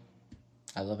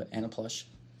 I love it. And a plush.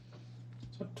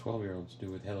 That's what 12-year-olds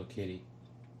do with Hello Kitty.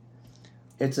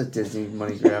 It's a Disney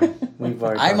money grab.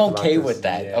 I'm okay with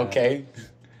that, Yeah. okay?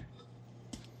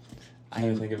 I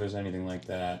don't think if there's anything like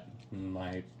that in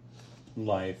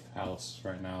my house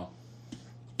right now.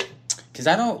 Because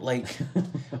I don't, like...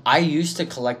 I used to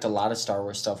collect a lot of Star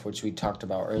Wars stuff, which we talked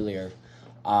about earlier.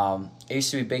 I used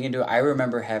to be big into it. I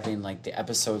remember having, like, the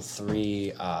Episode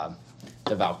 3,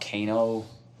 the Volcano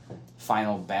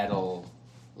Final Battle,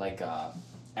 like,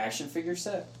 action figure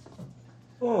set.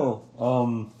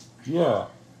 Oh, yeah.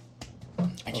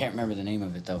 I can't remember the name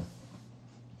of it, though.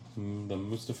 The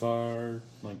Mustafar,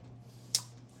 like,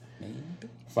 Maybe.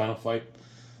 final fight.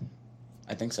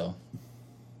 I think so.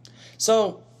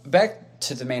 So, back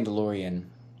to The Mandalorian.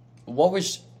 What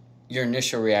was your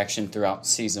initial reaction throughout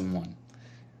season 1?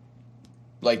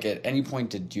 Like, at any point,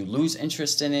 did you lose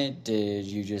interest in it? Did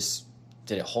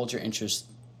it hold your interest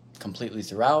completely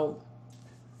throughout?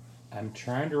 I'm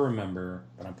trying to remember,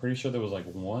 but I'm pretty sure there was like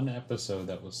one episode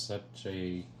that was such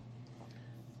a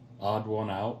odd one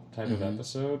out type of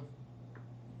episode.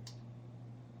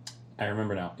 I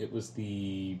remember now. It was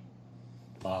the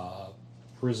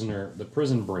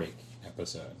prison break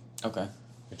episode. Okay.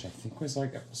 Which I think was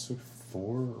like episode 4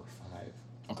 or 5.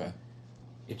 Okay.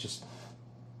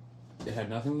 It had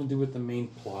nothing to do with the main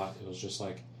plot. It was just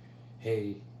like,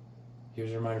 hey,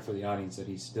 here's a reminder for the audience that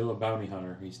he's still a bounty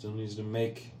hunter. He still needs to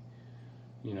make,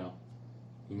 he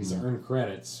needs to earn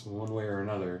credits one way or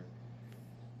another.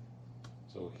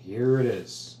 So here it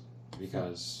is.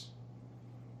 Because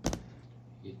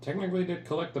he technically did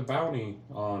collect the bounty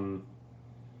on,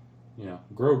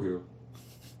 Grogu.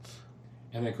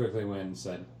 And then quickly went and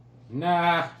said,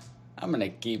 nah, I'm gonna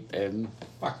keep him.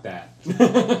 fuck that.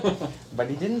 But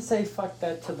he didn't say fuck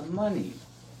that to the money.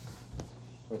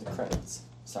 Or the credits.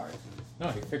 Sorry. No,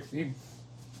 he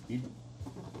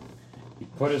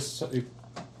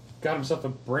got himself a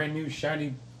brand new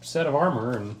shiny set of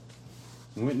armor and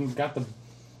went and got the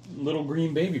little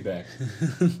green baby back.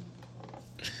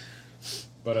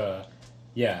 But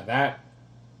yeah, that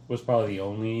was probably the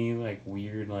only like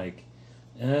weird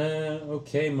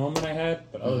okay moment I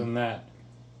had. But other than that,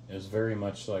 it was very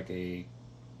much like I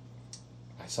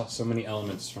saw so many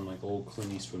elements from like old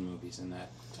Clint Eastwood movies in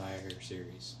that entire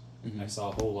series. I saw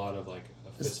a whole lot of like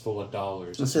a fistful of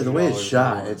dollars. Let's say the way it's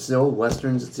shot, it's the old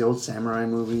westerns, it's the old samurai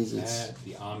movies. It's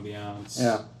the ambiance.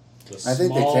 Yeah, I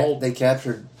think they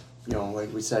captured,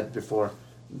 like we said before,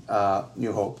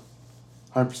 New Hope,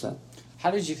 100%. How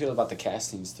did you feel about the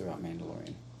castings throughout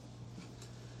Mandalorian?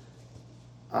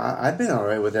 I've been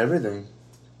alright with everything.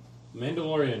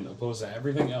 Mandalorian, opposed to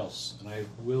everything else, and I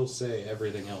will say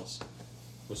everything else,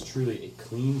 was truly a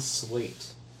clean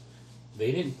slate.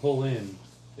 They didn't pull in.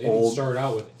 They didn't start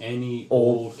out with any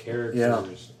old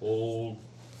characters,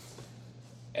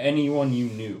 anyone you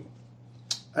knew.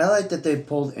 I like that they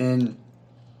pulled in,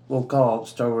 we'll call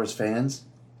Star Wars fans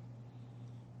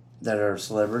that are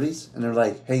celebrities, and they're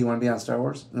like, hey, you want to be on Star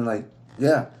Wars? And they're like,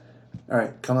 yeah. All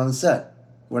right, come on the set.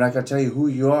 We're not going to tell you who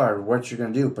you are or what you're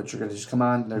going to do, but you're going to just come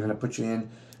on, they're going to put you in,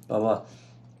 blah, blah.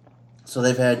 So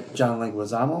they've had John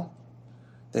Leguizamo.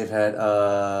 They've had,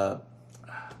 I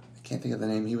can't think of the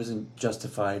name. He was in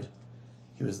Justified.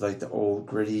 He was like the old,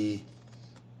 gritty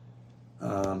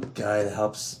guy that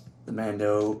helps the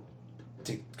Mando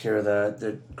take care of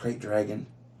the Great Dragon.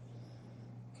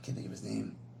 I can't think of his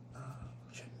name.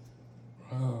 Shit.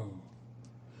 Oh.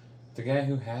 The guy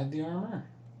who had the armor?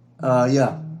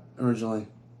 Yeah, originally.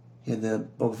 He had the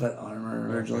Boba Fett armor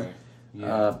originally. Okay.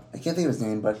 Yeah. I can't think of his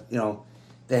name, but,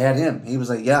 they had him. He was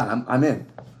like, yeah, I'm in.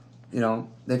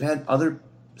 They've had other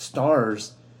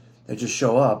stars that just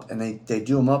show up, and they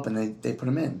do them up, and they put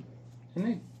them in. Can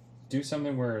they do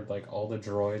something where, like, all the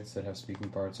droids that have speaking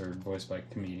parts are voiced by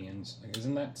comedians? Like,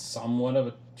 isn't that somewhat of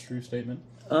a true statement?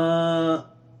 I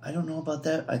don't know about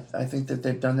that. I think that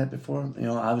they've done that before.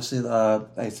 Obviously, like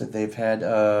I said, they've had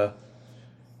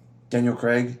Daniel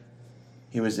Craig.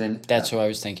 He was in... That's who I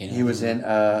was thinking of. He was in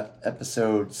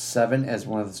episode 7 as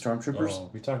one of the stormtroopers. Oh,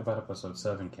 we talked about episode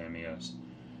 7 cameos.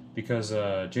 Because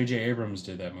J.J. Abrams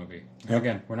did that movie. Yep.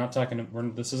 Again, we're not talking...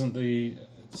 this isn't the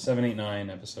 7, 8, 9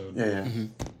 episode. Yeah. Mm-hmm.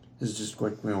 This is just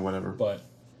quick, whatever. But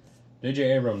J.J.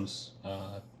 Abrams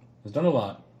has done a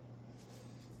lot.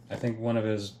 I think one of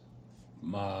his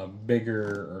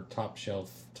bigger or top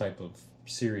shelf type of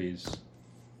series,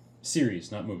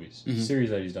 not movies, series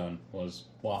that he's done was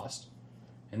Lost.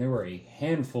 And there were a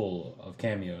handful of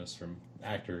cameos from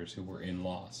actors who were in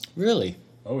Lost. Really?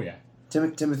 Oh, yeah.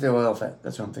 Timothy Olyphant,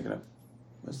 that's what I'm thinking of,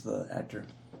 was the actor.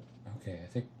 Okay, I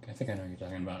think I know what you're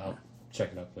talking about. I'll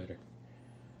check it up later.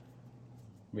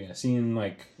 But yeah, seeing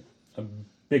like a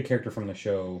big character from the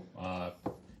show,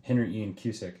 Henry Ian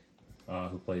Cusick,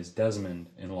 who plays Desmond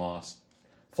in Lost,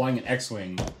 flying an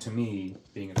X-wing, to me,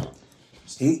 being a...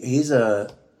 He's a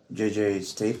JJ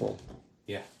staple.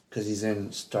 Yeah. Because he's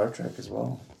in Star Trek as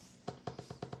well.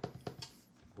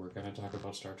 We're going to talk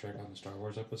about Star Trek on the Star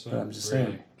Wars episode? But I'm just really?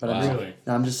 saying. Really?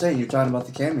 I'm just saying, you're talking about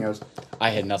the cameos. I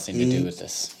had nothing to do with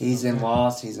this. He's in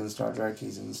Lost, he's in Star Trek,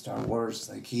 he's in Star Wars.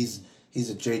 Like, he's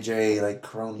a JJ, like,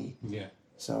 crony. Yeah.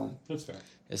 So. That's fair.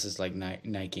 This is like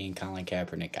Nike and Colin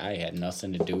Kaepernick. I had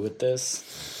nothing to do with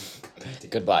this.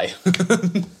 Goodbye.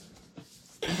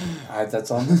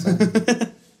 That's all I'm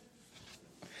saying.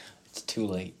 too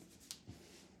late.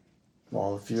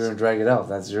 Well, if you're gonna drag it out,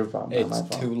 that's your problem, not my It's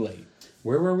fault. too late.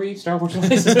 Where were we? Star Wars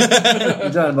wise? You're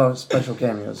talking about special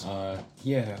cameos.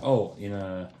 Yeah. Oh, in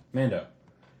Mando.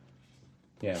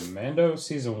 Yeah, Mando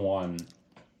season 1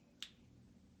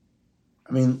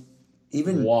 I mean,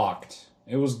 even walked.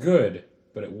 It was good,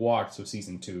 but it walked so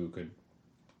season 2 could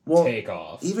take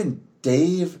off. Even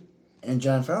Dave and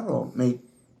Jon Favreau made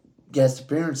guest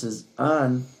appearances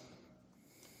on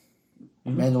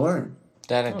Mandalorian.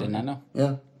 That I did not know.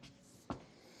 Yeah.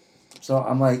 So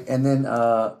I'm like, and then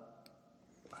I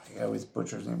always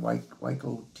butcher his name,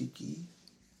 Waiko Tiki.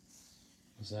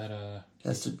 Was that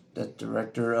That's the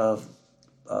director of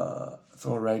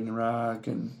Thor Ragnarok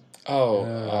and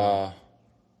I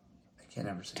can't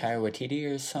ever say. Taika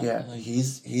Waititi or something? Yeah,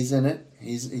 he's in it.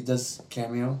 He does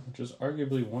cameo. which is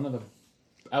arguably one of the,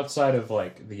 outside of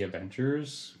like the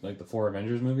Avengers, like the 4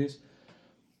 Avengers movies,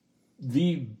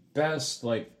 the best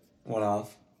like One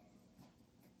off.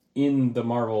 in the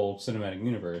Marvel Cinematic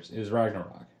Universe is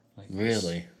Ragnarok. Like,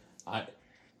 Really?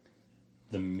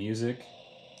 The music,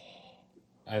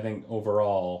 I think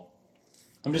overall,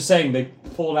 I'm just saying they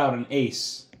pulled out an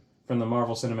ace from the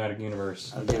Marvel Cinematic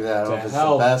Universe. I'll give that. I don't know To if it's the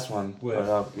hell best one. with-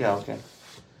 But, yeah, okay.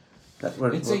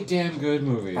 It's a damn good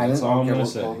movie. I That's didn't, all I'm okay, gonna we'll,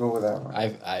 say. we'll go with that one.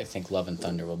 I think Love and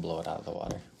Thunder will blow it out of the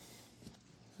water.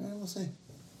 Yeah, we'll see.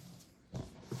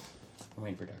 I'm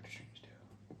waiting for Doctor Strange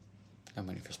too. I'm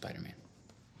waiting for Spider-Man.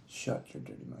 Shut your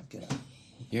dirty mouth. Get out.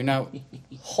 You're not...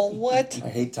 Oh, what? I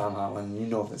hate Tom Holland. You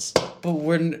know this.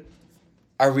 But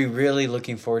are we really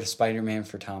looking forward to Spider-Man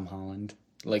for Tom Holland?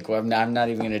 Like, well, I'm not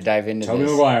even going to dive into Tobey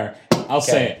this. Maguire. I'll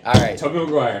say it. All right. Tobey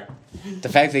Maguire. The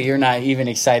fact that you're not even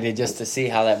excited just to see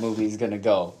how that movie is going to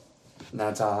go.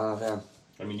 Not Tom Holland fan.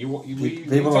 I mean, we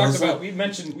People talked listen- about.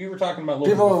 We were talking about.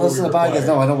 Logan People who before listen we to the podcast recorded.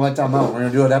 know I don't like Tom Holland. We're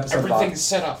going to do an episode about Everything's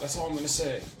set up. That's all I'm gonna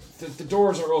say. The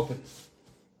doors are open.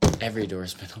 Every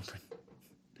door's been open.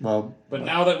 Well, But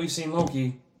now that we've seen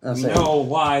Loki, I'll we say it. know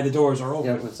why the doors are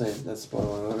yeah, open. let's say that's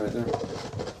spoiler alert right there.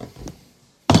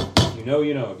 You know,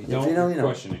 you know. If you don't, you know, you're you know.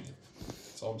 questioning it.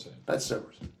 That's all I'm saying. That's Star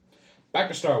Wars. Back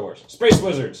to Star Wars. Space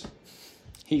Wizards.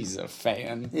 He's a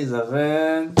fan. He's a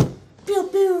fan. Pew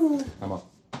pew. I'm not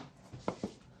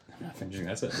finishing.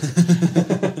 That's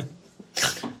it.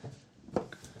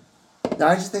 No,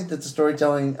 I just think that the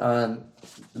storytelling on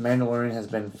The Mandalorian has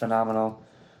been phenomenal.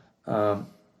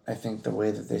 I think the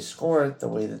way that they score it, the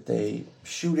way that they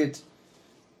shoot it,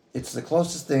 it's the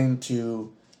closest thing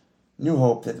to New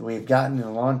Hope that we've gotten in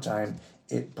a long time.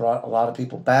 It brought a lot of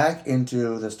people back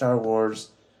into the Star Wars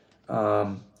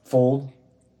fold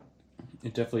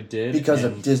It definitely did. because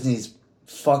and of Disney's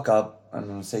fuck up. I'm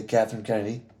going to say Catherine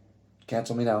Kennedy.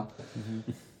 Cancel me now.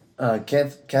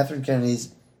 Catherine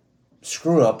Kennedy's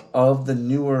screw up of the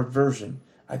newer version.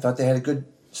 I thought they had a good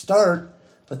start,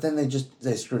 but then they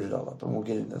screwed it all up, and we'll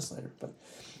get into this later. But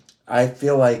I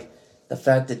feel like the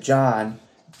fact that John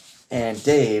and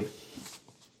Dave,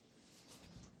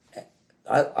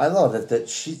 I love it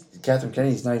that Catherine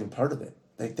Kennedy's not even part of it.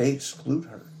 Like, they exclude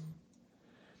her.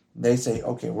 They say,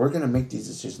 okay, we're gonna make these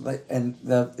decisions. Like, and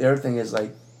the other thing is,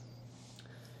 like,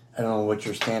 I don't know what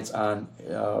your stance on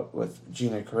with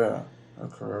Gina Carrera or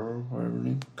Carrera, whatever her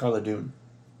name, Carla Dune.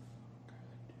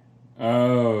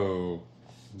 Oh.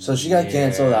 So she got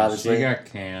canceled, obviously. She got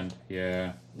canned,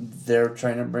 yeah. They're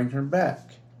trying to bring her back.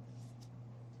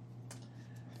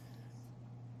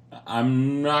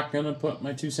 I'm not going to put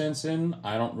my 2 cents in.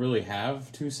 I don't really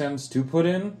have 2 cents to put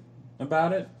in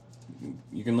about it.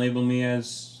 You can label me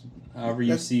as however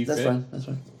you see That's fit. fine. That's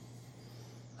fine.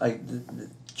 Like,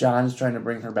 John is trying to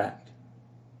bring her back.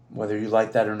 Whether you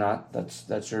like that or not,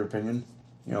 that's your opinion.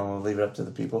 You know, we'll leave it up to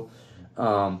the people.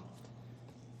 And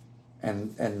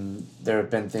there have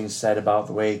been things said about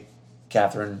the way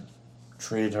Catherine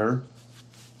treated her.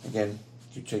 Again,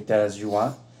 you take that as you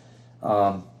want.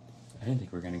 I didn't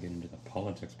think we were going to get into the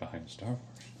politics behind Star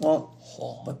Wars.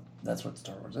 Well, but that's what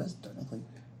Star Wars is, technically.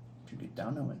 If you get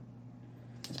down to it.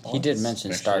 It's He did politics.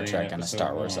 mention Star Especially Trek on a episode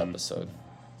Star Wars 1. episode.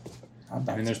 I'm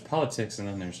back I mean, to- there's politics and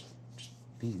then there's just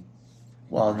being.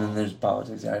 Well, then there's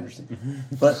politics, I understand.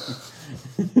 But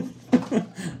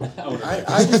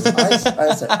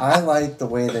I I like the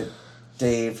way that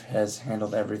Dave has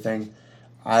handled everything.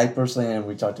 I personally, and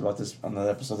we talked about this on the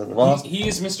episode that we lost, he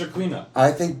is Mr. Cleanup.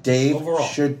 I think Dave Overall.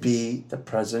 should be the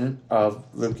president of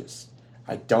Lucas.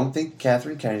 I don't think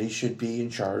Catherine Kennedy should be in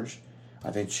charge.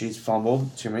 I think she's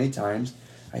fumbled too many times.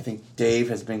 I think Dave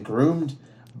has been groomed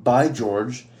by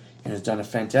George and has done a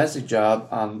fantastic job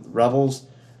on Rebels,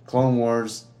 Clone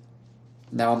Wars,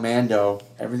 now Mando,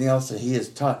 everything else that he has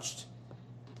touched.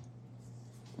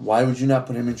 Why would you not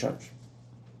put him in charge?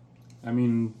 I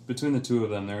mean, between the two of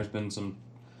them, there's been some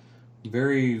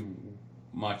very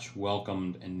much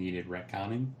welcomed and needed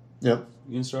retconning Yep.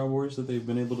 in Star Wars that they've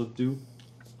been able to do.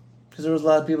 Because there was a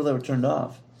lot of people that were turned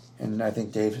off. And I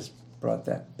think Dave has brought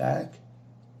that back.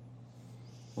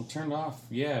 Well, turned off,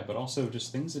 yeah, but also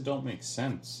just things that don't make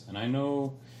sense. And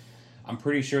I'm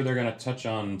pretty sure they're going to touch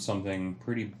on something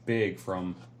pretty big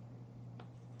from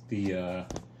the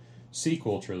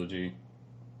sequel trilogy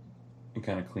and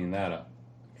kind of clean that up.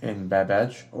 In Bad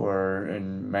Batch or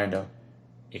in Mando?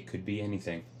 It could be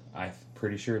anything. I'm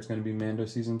pretty sure it's going to be Mando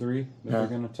Season 3. But Yeah. they're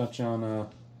going to touch on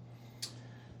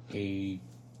a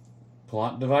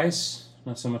plot device,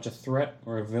 not so much a threat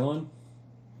or a villain,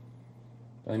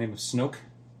 by the name of Snoke.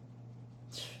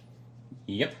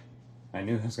 Yep. I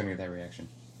knew I was going to get that reaction.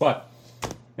 But,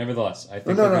 nevertheless, I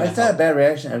think No, it's not a bad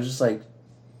reaction. I was just like...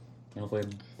 Hopefully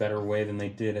a better way than they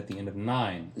did at the end of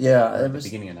 9. Yeah, At it the was...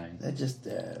 beginning of 9. It just...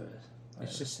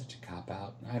 It's just such a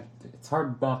cop-out. It's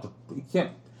hard not to... You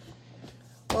can't...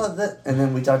 Well, and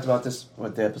then we talked about this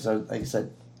with the episode. Like I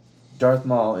said, Darth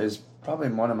Maul is probably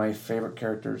one of my favorite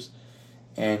characters.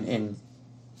 And in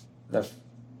the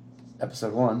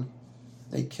episode 1,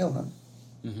 they kill him.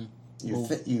 Mm-hmm.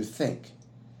 You think.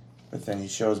 But then he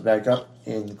shows back up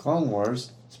in Clone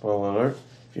Wars. Spoiler alert.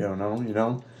 If you don't know, you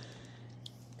don't.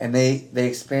 And they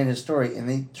expand his story, and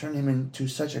they turn him into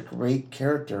such a great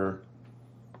character.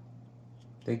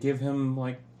 They give him,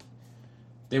 like...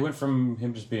 They went from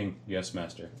him just being, yes,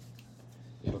 master.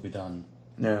 It'll be done.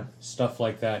 Yeah. Stuff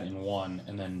like that in 1,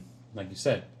 and then, like you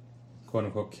said,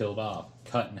 quote-unquote killed off,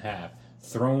 cut in half,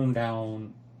 thrown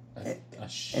down a And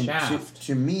shaft.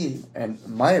 to me, and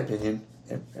my opinion,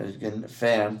 again, a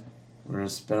fan, we're going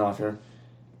to spin off here,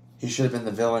 he should have been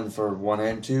the villain for 1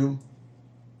 and 2,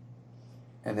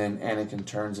 and then Anakin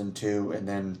turns in 2, and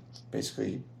then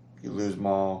basically you lose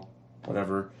Maul,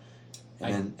 whatever,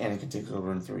 and then Anakin takes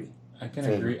over in 3. I can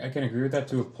agree with that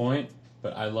to a point,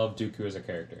 but I love Dooku as a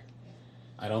character.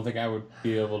 I don't think I would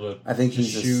be able to I think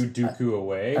he's shoo Dooku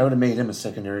away. I would have made him a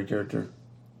secondary character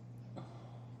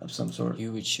of some sort.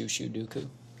 You would shoo Dooku?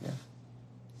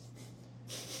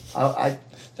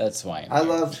 That's why I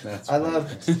love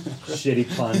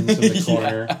shitty puns in the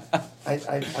corner.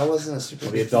 I wasn't a super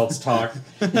The big adults talk.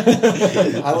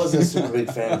 I wasn't a super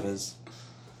big fan of his.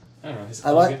 I don't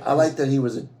know. I like that he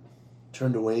was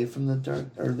turned away from the dark,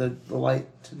 or the light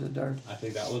to the dark. I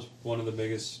think that was one of the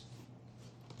biggest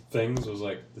things. Was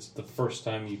like this is the first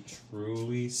time you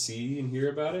truly see and hear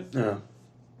about it. Yeah,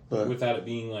 but without it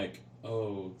being like,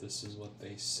 oh, this is what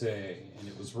they say, and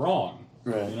it was wrong.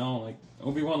 Right. You know, like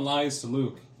Obi-Wan lies to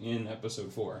Luke in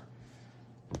Episode 4.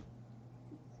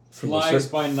 Lies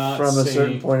by not from saying, a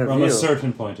certain point of from view. a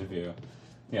certain point of view.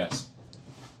 Yes,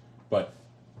 but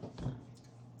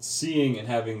seeing and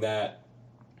having that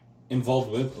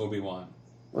involved with Obi-Wan.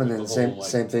 And then the same whole, like-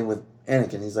 same thing with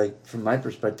Anakin. He's like, from my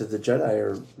perspective, the Jedi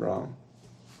are wrong.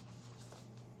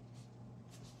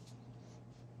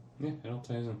 Yeah, it all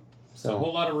ties in. So So a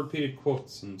whole lot of repeated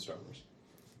quotes in Star Wars.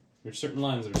 There's certain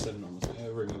lines that are said in almost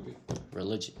every movie.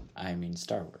 Religion. I mean,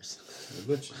 Star Wars.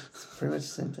 Which, it's pretty much the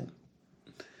same thing.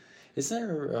 Is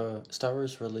there a Star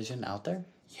Wars religion out there?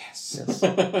 yes.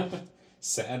 Yes.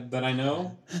 Sad that I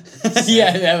know.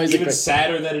 Yeah, that was Even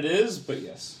sadder that it is, but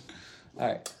yes. All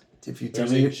right. If you tell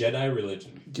There's me, a Jedi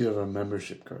religion. do you have a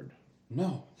membership card?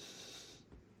 No.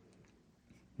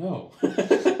 No. He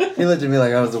looked at me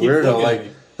like I was a Keep weirdo. looking at Like,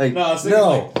 me. like No, I was thinking no,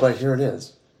 like- but here it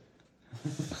is.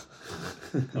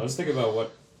 I was thinking about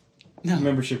what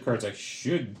membership cards I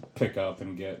should pick up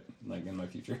and get like in my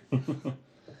future.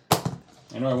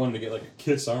 I know I wanted to get like a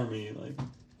Kiss Army like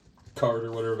card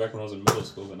or whatever back when I was in middle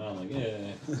school, but now I'm like,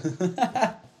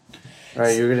 yeah. All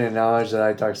right, you're gonna acknowledge that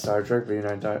I talk Star Trek, but you're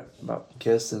not talking about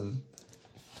Kiss and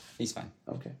He's fine.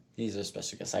 okay. He's a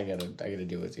special guest. I gotta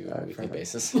deal with you on a weekly perfect.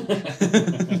 basis.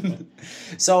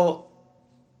 So,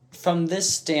 from this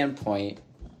standpoint,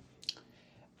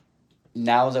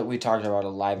 now that we talked about a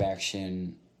live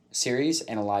action series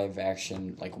and a live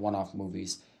action like one-off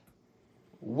movies,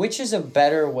 which is a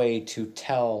better way to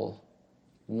tell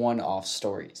one-off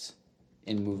stories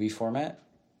in movie format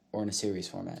or in a series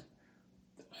format?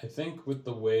 I think with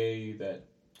the way that,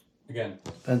 again,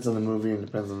 Depends on the movie and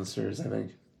depends on the series, I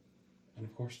think. and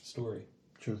of course the story,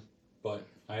 True. but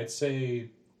I'd say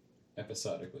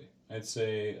episodically. I'd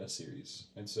say a series.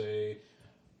 I'd say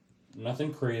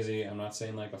nothing crazy. I'm not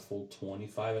saying like a full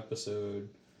 25 episode,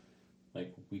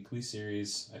 like weekly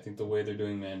series. I think the way they're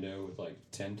doing Mando with like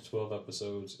 10 to 12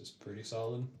 episodes is pretty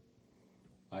solid.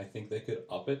 I think they could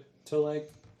up it to like,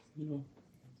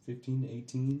 15 to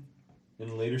 18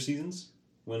 in later seasons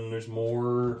when there's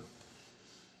more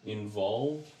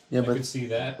involved, Yeah, I but- could see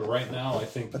that. But right now, I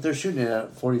think But they're shooting it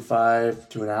at 45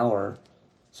 to an hour.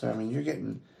 So, I mean, if you're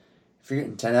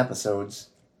getting 10 episodes,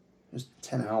 there's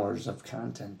 10 hours of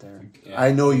content there. yeah,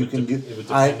 I know it you would can do... It would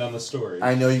depend on the story.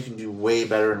 I know you can do way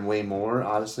better and way more,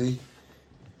 honestly.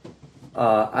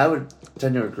 I would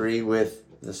tend to agree with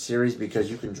the series because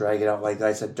you can drag it out. Like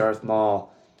I said, Darth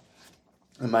Maul,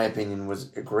 in my opinion, was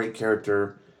a great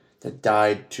character that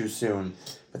died too soon.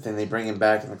 But then they bring him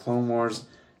back in the Clone Wars.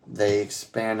 They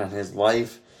expand on his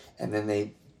life. And then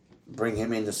they bring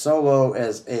him into Solo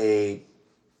as a...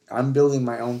 I'm building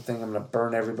my own thing. I'm going to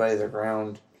burn everybody to the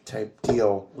ground type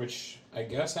deal. Which I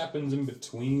guess happens in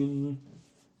between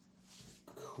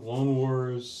Clone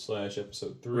Wars /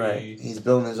 Episode 3. Right. He's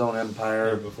building his own empire.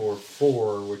 And before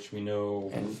 4, which we know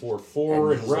And- before 4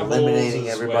 and and he's Rebels eliminating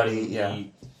is everybody, when yeah.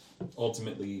 he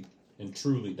ultimately and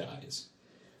truly dies.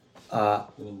 Uh,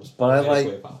 In the most But I dramatic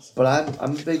like- way possible. But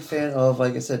I'm a big fan of,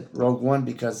 like I said, Rogue One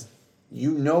because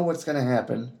you know what's going to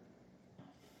happen.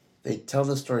 They tell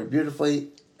the story beautifully.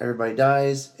 Everybody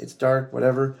dies. It's dark,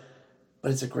 whatever.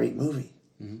 But it's a great movie.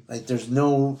 Mm-hmm. Like there's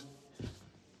no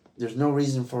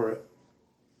reason for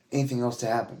anything else to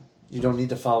happen. You don't need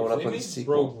to follow it If up they with a made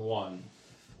sequel. Rogue One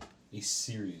a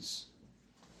series,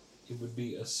 it would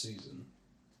be a season.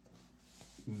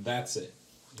 That's it.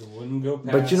 You wouldn't go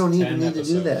past. But you don't 10 even need to do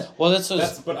episodes. that. Well, that's what.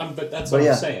 That's But what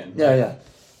yeah, I'm saying. yeah, yeah.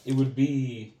 It would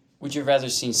be. Would you rather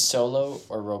seen Solo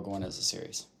or Rogue One as a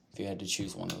series? If you had to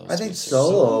choose one of those. I think two series.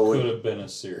 Solo would- could have been a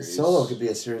series. Solo could be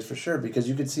a series for sure because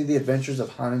you could see the adventures of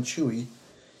Han and Chewie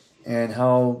and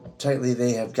how tightly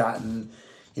they have gotten,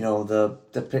 you know, the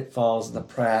pitfalls and the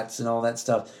Pratts and all that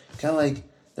stuff. Kind of like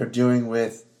they're doing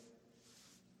with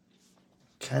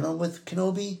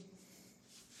Kenobi.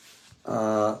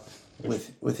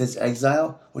 With his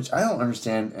exile, which I don't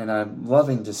understand, and I'm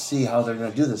loving to see how they're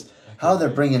going to do this. How they're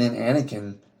bringing in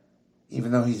Anakin,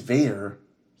 even though he's Vader.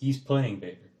 He's playing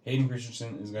Vader. Hayden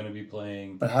Christensen is going to be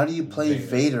playing. But how do you play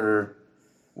Vader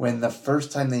when the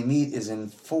first time they meet is in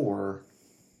 4,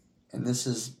 and this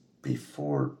is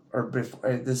before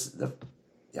in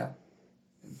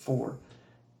 4,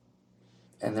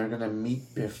 and they're gonna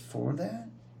meet before that?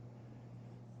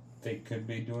 They could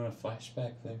be doing a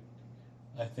flashback thing.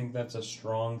 I think that's a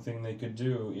strong thing they could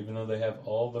do, even though they have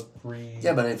all the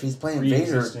Yeah, but if he's playing Vader,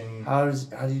 Pre-existing- how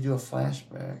do you do a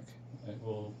flashback?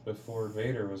 Well, before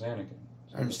Vader was Anakin.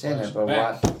 So I understand the that, but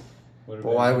flashback why? would have But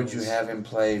been why him would you as- have him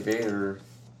play Vader?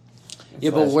 in Yeah,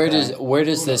 but where flashback?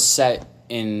 does this set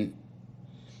in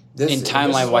This, in this-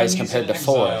 timeline wise when he's compared to in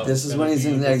 4? exile. This is It's when gonna he's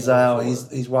be in before exile. 4.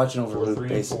 He's watching over Before Luke, 3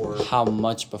 and basically. 4. How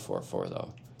much before 4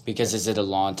 though? Because is it a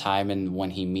long time, and when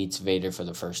he meets Vader for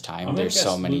the first time, I'm gonna there's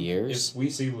so guess many Luke- years. If we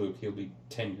see Luke, he'll be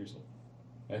 10 years old.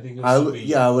 I think he'll I still would, be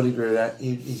yeah, I would agree with that.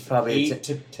 He's probably 8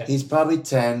 to 10. he's probably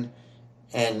 10,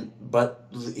 but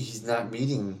he's not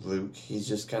meeting Luke. He's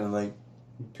just kind of like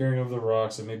peering over the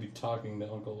rocks and maybe talking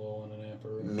to Uncle Owen and Aunt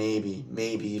Beru.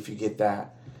 maybe if you get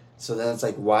that. So then it's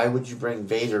like, why would you bring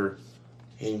Vader,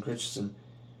 Hayden Christensen?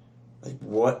 Like,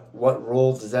 what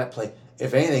role does that play?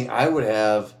 If anything, I would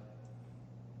have.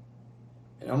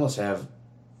 I'd almost have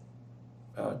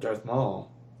Darth Maul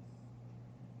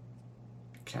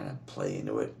kind of play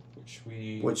into it,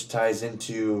 which ties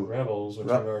into Rebels, which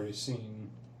Re- I've already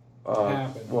seen.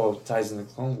 happen. well, ties into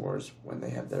Clone Wars when they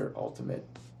have their ultimate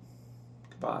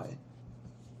goodbye.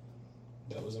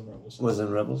 That was in Rebels. Was it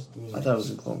in Rebels? It was I in thought it was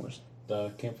in Clone Wars. the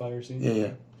campfire scene?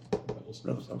 Yeah. Rebels.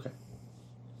 Rebels, okay.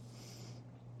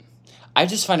 I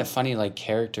just find it funny, like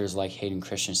characters like Hayden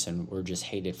Christensen were just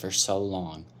hated for so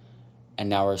long, and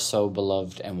now are so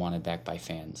beloved and wanted back by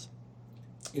fans.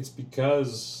 It's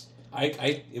because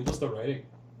it was the writing.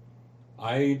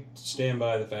 I stand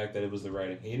by the fact that it was the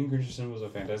writing. Hayden Christensen was a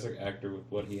fantastic actor with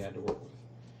what he had to work with.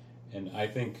 And I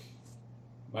think,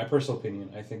 my personal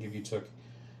opinion, I think if you took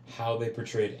how they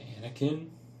portrayed Anakin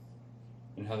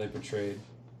and how they portrayed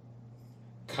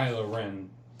Kylo Ren,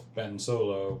 Ben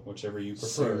Solo, whichever you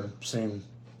prefer, Same.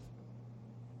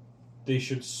 they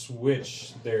should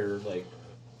switch their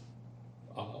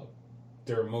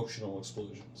their emotional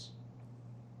explosions.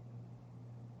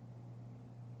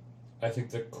 I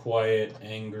think the quiet,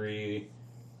 angry,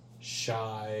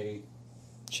 shy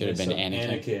Should have been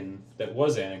Anakin. that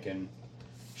was Anakin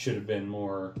should have been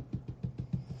more,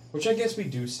 which I guess we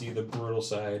do see the brutal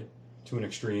side to an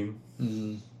extreme,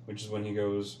 Mm-hmm. which is when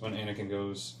Anakin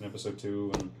goes in episode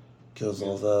 2 and Kills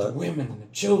all the the. women and the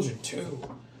children too.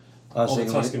 I was all the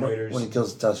thinking Tusken Raiders. when he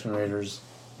kills the Tusken Raiders.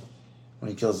 When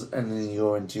he kills, and then you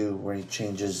go into where he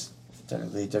changes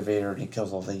technically to Vader and he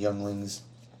kills all the younglings.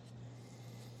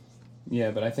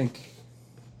 Yeah, but I think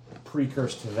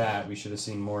precursor to that, we should have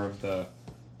seen more of the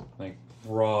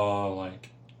raw, like,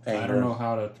 I Anger. don't know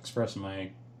how to express my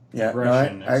Yeah,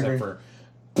 aggression no, I except agree. for,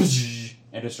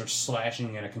 and it starts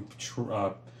slashing at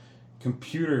a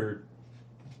computer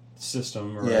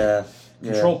system or Yeah.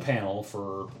 control panel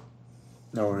for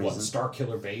No reason. what, Star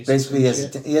Killer Base. Basically, or he some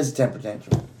has, shit? he has a temper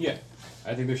tantrum. Yeah,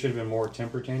 I think there should have been more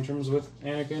temper tantrums with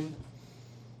Anakin.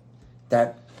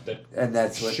 That That and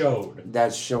that's what showed.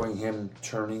 that's showing him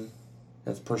turning.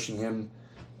 That's pushing him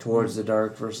towards the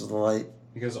dark versus the light.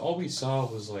 Because all we saw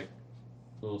was like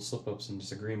little slip-ups and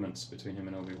disagreements between him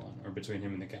and Obi-Wan, or between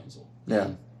him and the Council.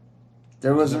 Yeah.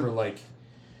 There It was wasn't. never like,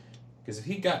 because if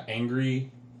he got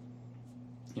angry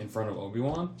in front of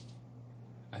Obi-Wan,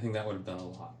 I think that would have done a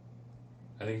lot.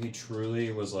 I think he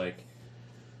truly was like,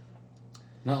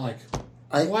 not like,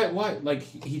 why? Like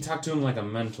he talked to him like a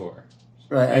mentor.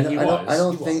 Right. And I he don't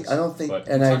was. think. But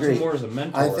And he I talked to agree. him more as a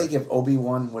mentor. I think if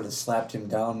Obi-Wan would have slapped him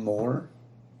down more,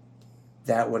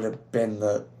 that would have been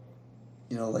the,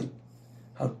 like,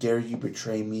 how dare you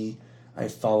betray me? I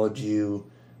followed you.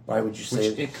 Why would you say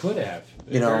Which it could have.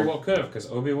 It very well could have, because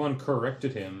Obi-Wan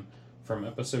corrected him from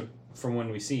when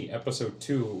we see episode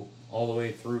 2 all the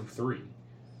way through 3.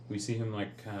 We see him like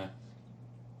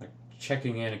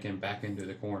checking Anakin back into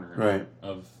the corner Right.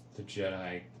 of the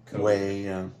Jedi code. way?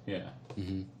 Yeah.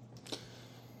 Mm-hmm.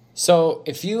 So,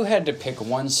 if you had to pick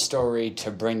one story to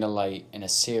bring to light in a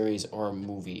series or a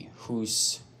movie,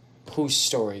 whose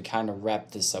story kind of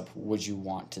wrapped this up would you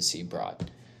want to see brought?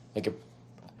 Like,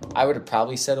 I would have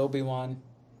probably said Obi-Wan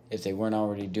if they weren't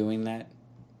already doing that.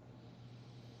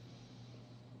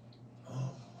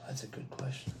 Oh, that's a good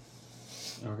question.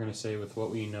 And we're going to say with what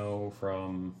we know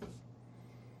from,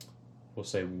 we'll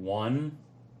say 1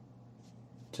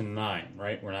 to 9,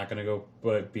 right? We're not going to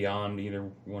go beyond either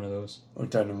one of those. Are we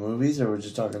talking movies, or we're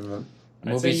just talking about? I'd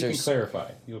say Movies you are can s-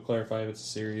 clarify. You'll clarify if it's a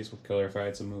series, we'll clarify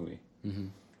it's a movie. Mm-hmm.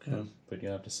 Okay. But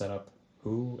you'll have to set up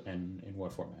who and in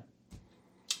what format.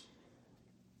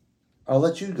 I'll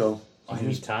let you go. I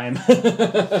need time.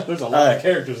 There's a lot Alright, of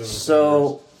characters in this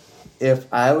So,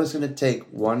 if I was going to take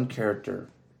one character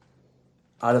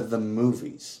out of the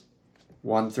movies,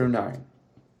 1 through 9,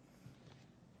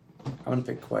 I'm going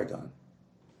to pick Qui-Gon.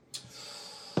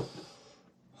 universe.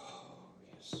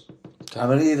 I'm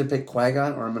going to either pick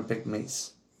Qui-Gon or I'm going to pick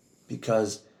Mace.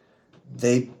 Because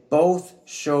they both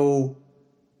show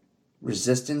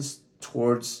resistance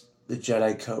towards the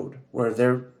Jedi Code. Where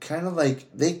they're kind of like,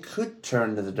 they could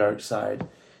turn to the dark side.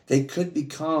 They could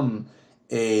become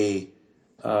a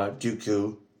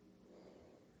Dooku.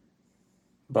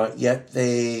 But yet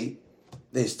they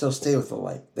still stay with the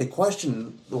light. They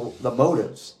question the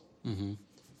motives. Mm-hmm.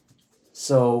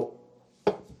 So,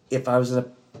 if I was going to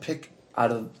pick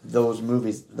out of those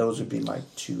movies, those would be my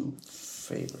 2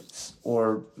 favorites.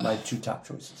 Or my 2 top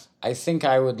choices. I think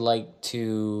I would like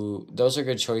to... Those are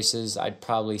good choices. I'd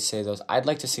probably say those. I'd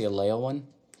like to see a Leia one.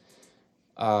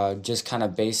 Just kind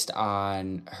of based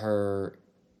on her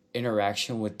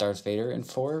interaction with Darth Vader in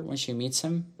 4 when she meets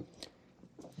him.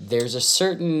 There's a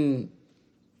certain,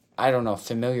 I don't know,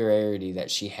 familiarity that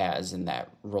she has in that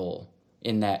role.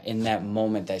 In that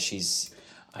moment that she's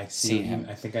I see seen what you- him.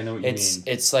 I think I know what you mean.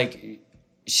 It's like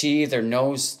she either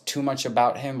knows too much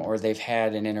about him or they've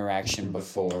had an interaction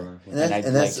before. And that's, I'd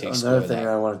and that's like to explore another thing that.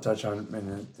 I want to touch on,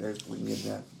 and we can get to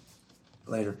that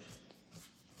later.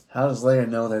 How does Leia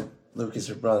know that Luke is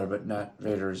her brother, but not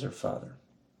Vader is her father?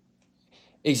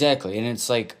 Exactly, and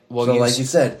it's like, well, So, like you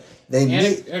said, they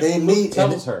meet. They Luke meet. and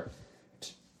tells her.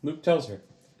 Luke tells her.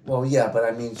 well, yeah, but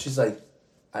I mean, she's like,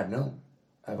 I've known.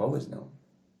 I've always known.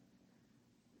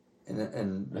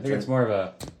 And I think it's more of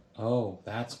a, oh,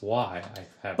 that's why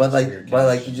I have. But this like- weird but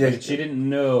like connection. you But just- she didn't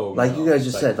know. like you guys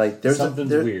just Like, said, like there's something's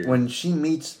there, weird. when she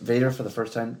meets Vader for the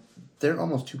first time, they're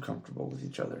almost too comfortable with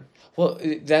each other. Well,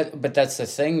 but that's the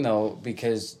thing though,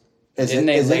 because Is didn't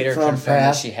it- they is it later from confirm that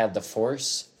past- she had the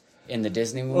Force in the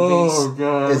Disney movies?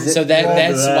 God! Is it- So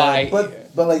that's that. why.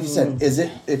 But like you said, is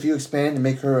it if you expand and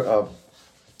make her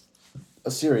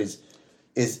a series,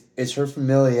 is her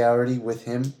familiarity with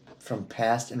him from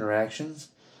past interactions,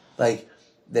 like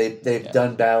they've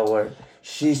done battle where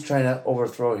she's trying to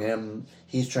overthrow him,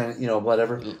 he's trying to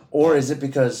whatever, or is it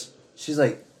because she's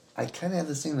like, I kind of have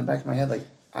this thing in the back of my head, like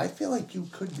I feel like you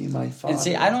could be my father. And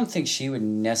see, I don't think she would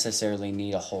necessarily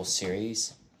need a whole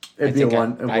series. It'd be think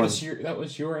one. That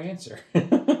was your answer.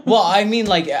 Well, I mean,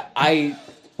 like I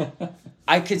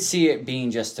could see it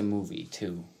being just a movie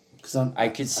too. I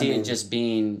could see it just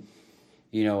being,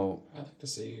 I'd like to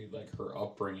see like her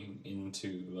upbringing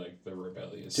into like the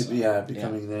rebellious side.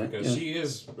 becoming that Because she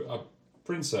is a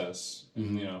princess,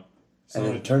 and And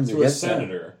it turns to a against that.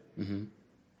 senator, Mm-hmm.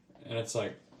 and it's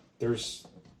like there's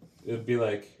it'd be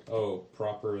like, oh,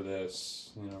 proper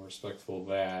this, respectful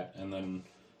that, and then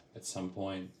at some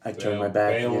point, I turn my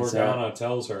back Bail against Organa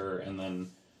tells her, and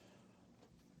then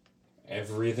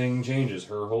everything changes.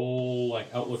 Her whole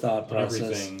outlook Thought on process.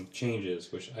 everything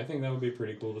changes, which I think that would be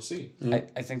pretty cool to see.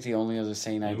 I think the only other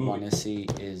thing I'd movie. want to see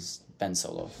is Ben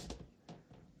Solo.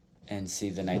 And see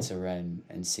the Knights of Ren,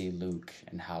 and see Luke,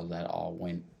 and how that all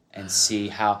went, and see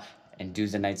how, and do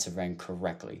the Knights of Ren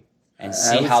correctly, and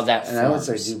see how that forms. And I would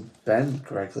say do Ben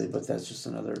correctly, but that's just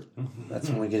another. That's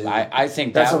when we get into. I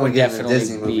think That's that when we would get into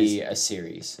Disney definitely movies. be a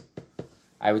series.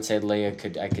 I would say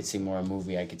Leia I could see more a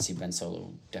movie. I could see Ben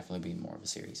Solo definitely being more of a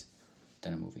series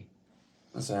than a movie.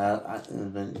 Listen,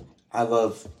 I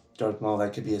love Darth Maul.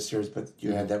 That could be a series, but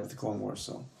you had that with the Clone Wars,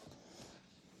 so.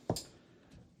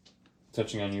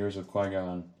 Touching on yours with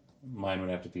Qui-Gon, mine would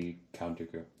have to be Count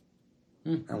Dooku.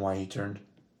 And why he turned.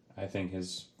 I think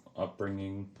his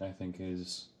upbringing, I think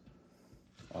his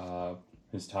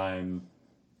time,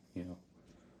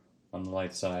 on the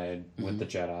light side with the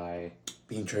Jedi,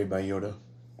 Being trained by Yoda.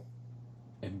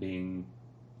 and being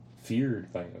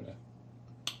feared by Yoda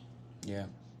Yeah.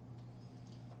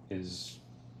 is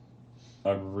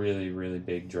a really, really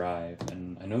big drive.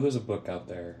 And I know there's a book out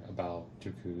there about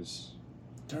Dooku's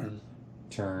turn,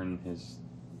 his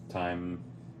time.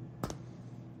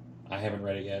 I haven't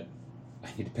read it yet. I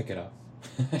need to pick it up.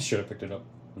 I should have picked it up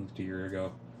a year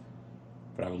ago.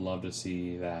 But I would love to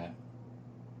see that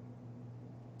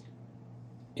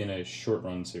in a short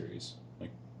run series.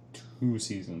 2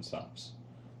 season stops.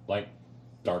 Like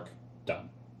Dark, done.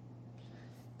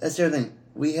 That's the other thing.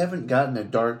 We haven't gotten a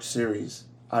dark series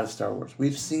out of Star Wars.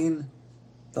 We've seen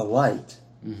the light.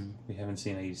 We haven't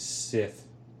seen a Sith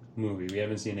movie. We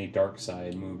haven't seen a Dark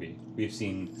Side movie. We've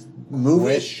seen Movie,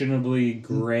 questionably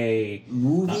gray, not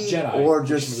movie Jedi, or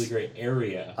just. questionably gray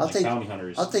area, I'll take bounty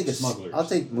hunters, smugglers. I'll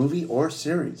take movie or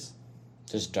series.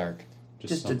 Just dark.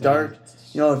 Just a something- dark.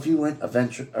 If you went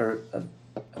Adventurous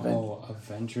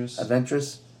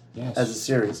Yes. as a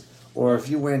series, or if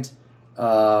you went,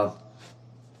 like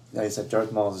I said,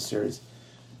 Darth Maul as a series,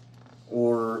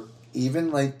 or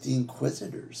even like the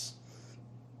Inquisitors.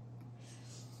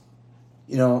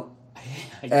 I kinda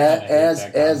hate that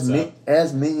as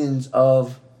concept. minions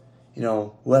of,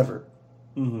 whoever,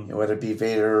 Mhm. whether it be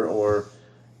Vader or,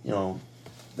 the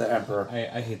Emperor.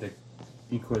 I hate the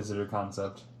Inquisitor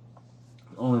concept.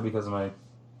 Only because of my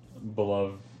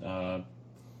beloved,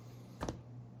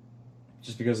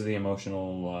 just because of the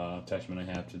emotional attachment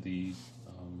I have to the,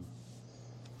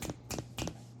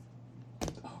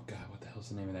 oh god, what the hell's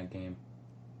the name of that game?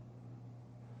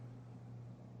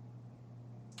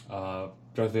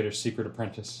 Darth Vader's Secret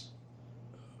Apprentice.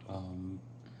 Oh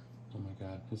my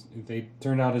god, they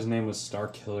turned out his name was Star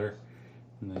Killer.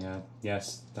 And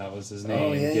yes, that was his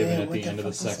name given at the end of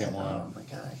the second one. Oh my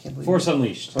god, I can't believe Force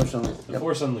Unleashed. Force Unleashed. The Yep.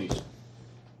 Force Unleashed.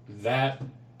 That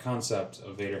concept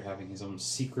of Vader having his own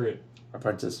secret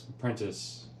Apprentice.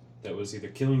 apprentice that was either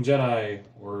killing Jedi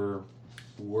or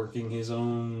working his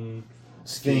own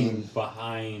thing Scheme.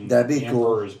 behind That'd be the cool.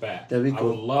 Emperor's back. That'd be I cool.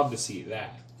 would love to see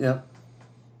that. Yep.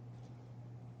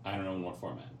 I don't know in what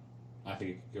format. I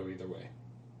think it could go either way.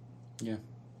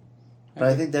 But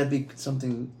I think that'd be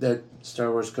something that Star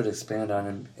Wars could expand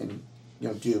on and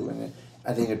do, and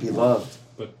I think it'd be loved.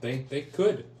 But they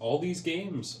could. All these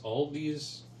games, all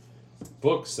these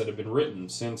books that have been written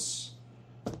since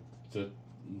the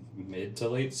mid to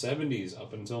late 70s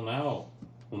up until now.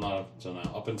 Well, not up until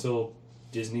now. Up until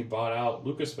Disney bought out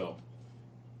Lucasfilm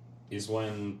is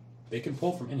when they can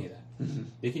pull from any of that. Mm-hmm.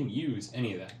 They can use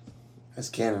any of that. As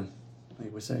canon,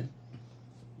 like we say.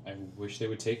 I wish they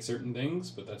would take certain things,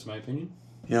 but that's my opinion.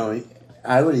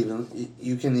 I would even,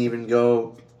 you can even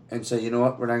go and say, you know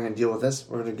what, we're not going to deal with this.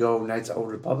 We're going to go Knights of the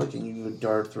Old Republic, and you can go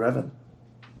Darth Revan.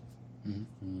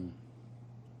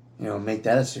 Make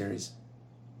that a series.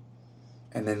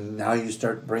 And then now you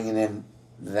start bringing in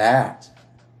that.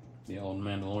 The old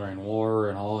Mandalorian War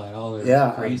and all that other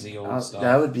Yeah. crazy old stuff.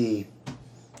 That would be...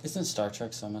 Isn't Star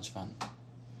Trek so much fun? I'm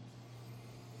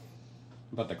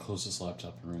about to close this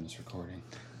laptop and ruin this recording.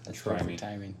 That's Try perfect me.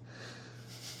 timing.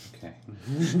 Okay.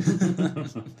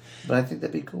 But I think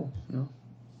that'd be cool,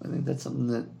 I think that's something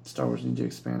that Star Wars need to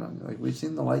expand on. Like, we've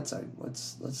seen the light side.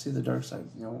 Let's see the dark side.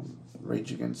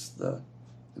 Rage against the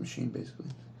machine, basically.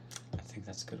 I think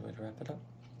that's a good way to wrap it up.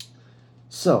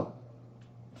 So,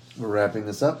 we're wrapping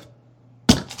this up.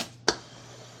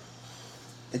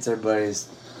 It's everybody's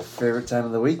favorite time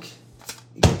of the week.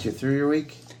 You get you through your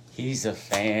week. He's a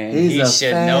fan. He's He a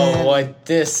should fan. know what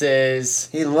this is.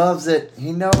 He loves it.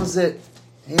 He knows it.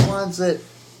 He wants it.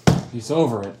 He's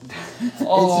over it.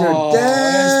 Oh, your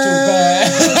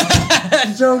dad. that's too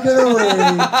bad. joking away.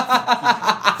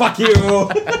 Fuck you.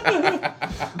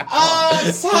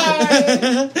 Oh,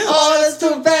 sorry. Oh, that's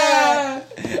too bad.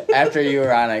 After you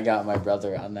were on, I got my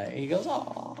brother on that. He goes,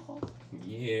 "Oh."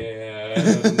 Yeah,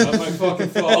 not my fucking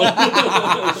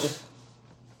fault.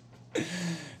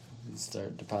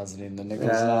 Start depositing the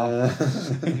nickels now.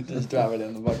 Just drop it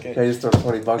in the bucket. Okay, just throw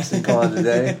 $20 and call it a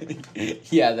day.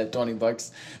 Yeah, that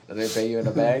 $20 that I pay you in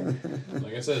a bag.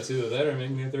 Like I said, it's either that or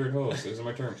make me a third host. Those are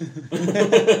my terms.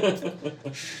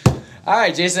 All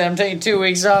right, Jason, I'm taking 2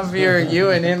 weeks off.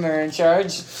 You and him are in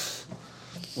charge.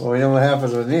 Well, we know what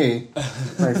happens with me.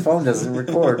 My phone doesn't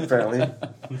record, apparently.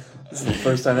 This is the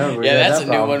first time ever. Yeah, that's a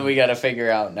new one we got to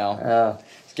figure out now.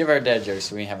 Let's give our dad jokes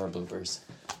so we have our bloopers.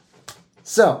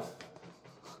 So,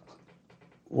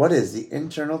 what is the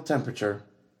internal temperature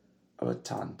of a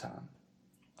tauntaun?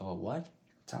 Oh, what?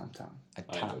 Tauntaun. I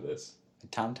know this. A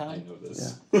tauntaun? I know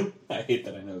this. Yeah. I hate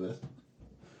that I know this.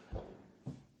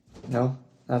 No?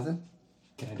 Nothing?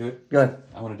 Can I do it? Good.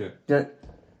 I want to do it. Good.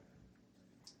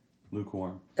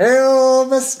 Lukewarm. El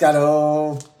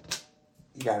Moscato.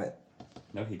 You got it.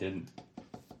 No, he didn't.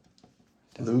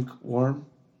 Lukewarm.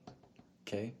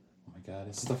 Okay. Oh my god,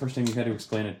 this is the first time you've had to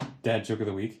explain a dad joke of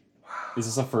the week? Is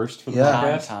this a first for the Yeah.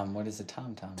 podcast? Tom. What is a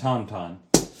tom? Tauntaun.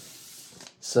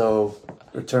 So,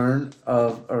 Return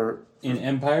of... or In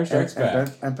Empire Strikes Back.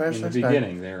 Empire in the Strikes Back.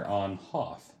 beginning, they're on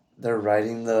Hoth. They're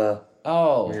riding the...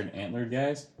 Oh. Weird antlered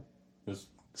guys. Those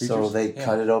creatures. So they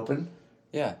cut it open.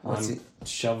 Yeah. What's, Han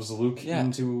shoves Luke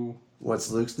into... what's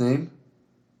Luke's name?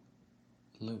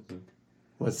 Luke.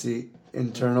 What's the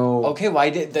internal... Okay, well, I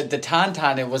did the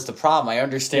tauntaun. It was the problem. I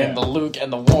understand the Luke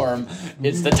and the worm.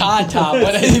 It's the tauntaun.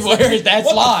 Where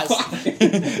that's lost.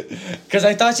 Because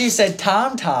I thought you said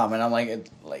Tom, and I'm like,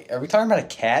 are we talking about a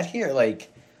cat here?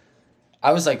 Like,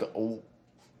 I was like, oh.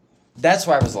 That's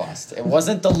where I was lost. It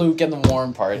wasn't the Luke and the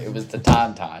worm part. It was the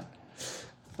tauntaun.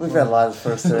 We've had a lot of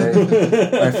firsts today.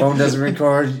 My phone doesn't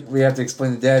record. We have to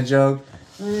explain the dad joke.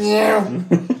 It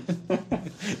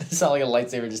sounds like a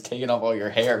lightsaber just taking off all your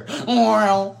hair.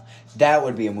 That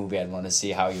would be a movie I'd want to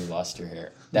see, how you lost your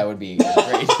hair. That would be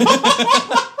great.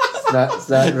 It's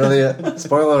not really a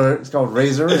spoiler alert. It's called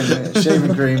Razor and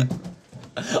Shaving Cream.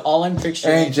 All I'm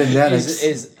picturing And genetics.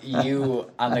 is you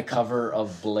on the cover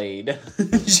of Blade.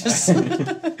 Just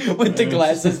with the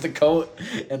glasses, the coat,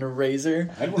 and a razor.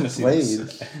 I'd want to see Blade.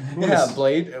 this. Yeah,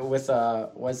 Blade with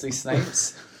Wesley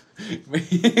Snipes.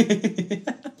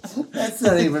 That's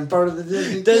not even part of the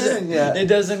Disney canon yet. It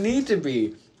doesn't need to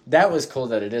be. That was cool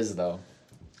that it is, though.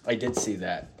 I did see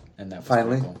that, and that was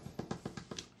Finally? pretty cool.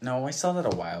 No, I saw that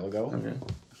a while ago. Okay.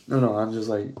 No, I'm just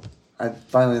like...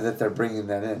 finally that they're bringing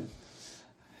that in.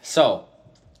 So,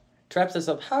 to wrap this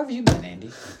up, how have you been,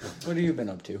 Andy? What have you been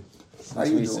up to? How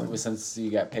you doing? Since you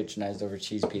got patronized over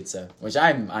cheese pizza, which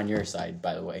I'm on your side,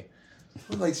 by the way.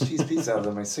 Who likes cheese pizza other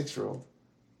than my 6-year-old?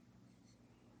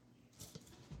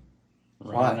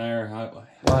 Ryan and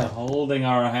I are holding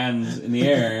our hands in the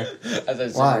air.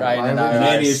 Why? And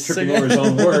Andy is tripping over his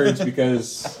own words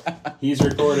because he's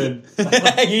recorded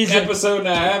episode and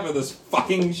a half of this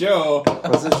fucking show.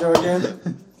 What's the show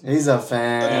again? He's a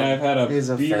fan. And I've had a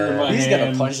beer in my He's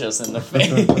hand. gonna punch us in the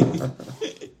face.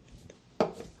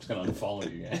 I'm just gonna unfollow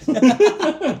you guys.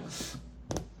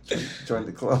 Join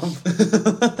the club.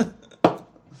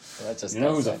 That's just You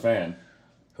know who's a fan?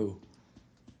 Who?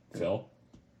 Phil.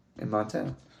 In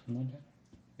Montana.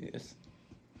 Yes.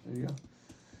 There you go.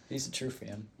 He's a true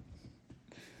fan.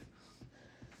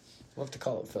 We'll have to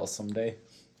call it Phil someday.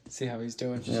 See how he's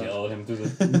doing. Just yell at him through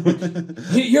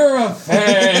the... You're a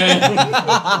fan!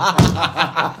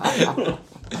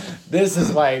 This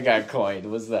is why it got coined,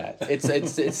 was that. It's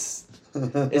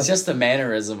just the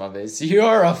mannerism of it. It's,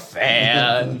 you're a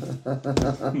fan.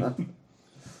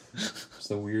 It's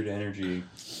the weird energy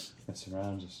that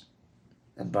surrounds us.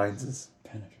 And binds us.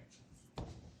 Penetrates.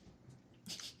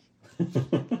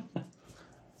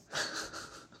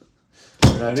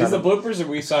 Are these the bloopers or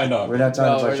we signed off? We're not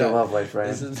talking about we're your not. love life, right?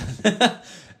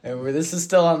 This is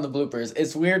still on the bloopers.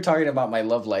 It's weird talking about my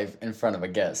love life in front of a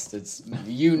guest. It's,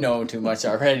 you know too much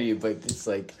already, but it's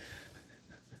like,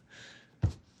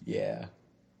 yeah.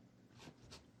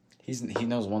 He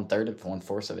knows 1/3 of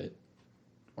 1/4 of it,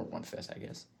 or 1/5, I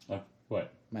guess.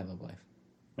 What? My love life.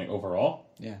 Like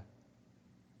overall? Yeah.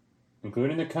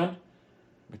 Including the cunt?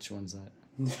 Which one's that?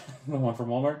 The one from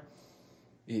Walmart?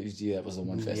 Yeah, that was the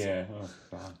 1/5. Yeah. Oh,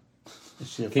 God. Is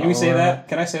she a Can you say follower? that?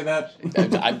 Can I say that?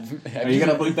 Are you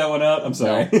going to bleep that one out? I'm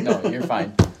sorry. No, you're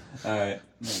fine. Alright.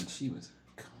 Man, she was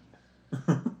a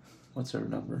cunt. What's her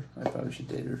number? I probably should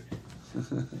date her.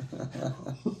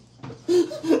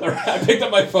 I picked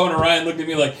up my phone and Ryan looked at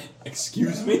me like,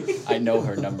 excuse me? I know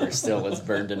her number still. It's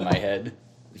burned in my head.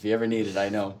 If you ever need it, I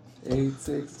know.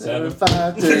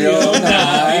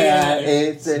 8675309.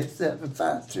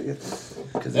 86753.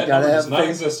 Because you That gotta number have does not faith.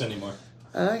 exist anymore.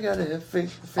 I gotta have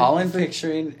faith. All I'm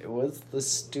picturing was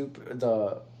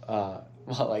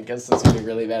well, I guess this would be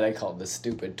really bad. I call it the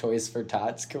stupid Toys for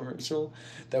Tots commercial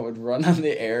that would run on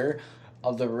the air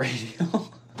of the radio.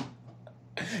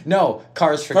 No,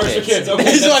 Cars for Cars Kids. for Kids, okay.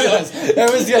 That's what it was.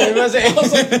 It was good. It was I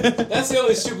was like, that's the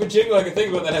only stupid jingle I can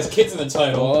think about that has kids in the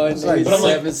title. One, It's like- eight, but I'm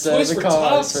like, seven, Toys seven for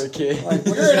Cars Tots? for Kids. Like,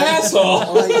 what You're is an that? asshole.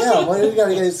 I'm like, yeah, why do you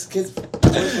gotta get his kids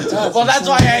Toys for Tots? Well, that's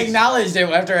why I acknowledged it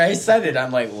after I said it.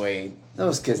 I'm like, wait.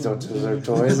 Those kids don't deserve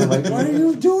toys. I'm like, what are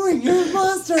you doing? You're a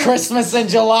monster. Christmas in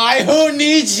July? Who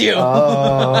needs you?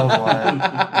 Oh,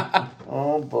 boy.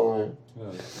 Oh, boy.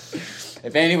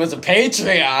 If Andy was a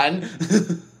Patreon.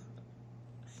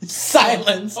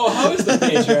 Silence. Oh, how is the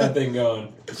Patreon thing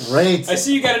going? Great. I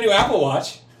see you got a new Apple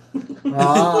Watch. It's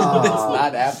Ah.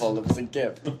 not Apple. It was a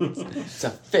gift. It's a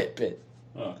Fitbit.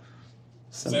 Oh.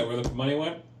 Is that where the money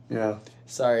went? Yeah.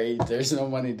 Sorry, there's no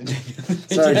money to take.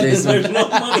 Sorry, Jason. There's no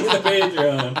money in the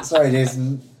Patreon. Sorry,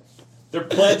 Jason. They're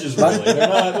pledges, really. They're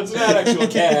not. It's not actual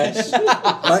cash.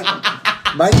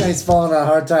 Mike Knight's falling on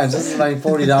hard times. This is like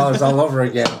 $40 all over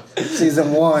again.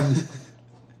 Season 1.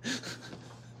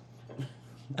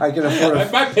 I can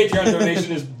afford My Patreon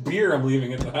donation is beer. I'm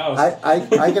leaving at the house.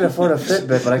 I can afford a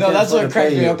Fitbit, but I No, can't that's afford what to cracked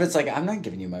pay me you. up. It's like, I'm not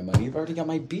giving you my money. You've already got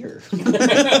my beer.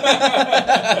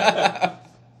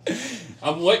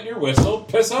 I'm wetting your whistle.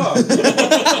 Piss off. He's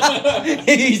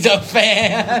a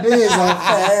fan. He's a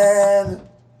fan.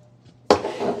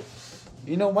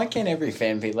 You know, why can't every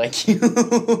fan be like you?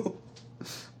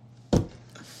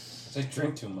 I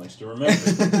drink too much to remember.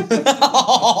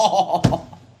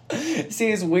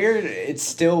 See, it's weird. It's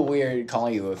still weird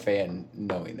calling you a fan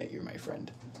knowing that you're my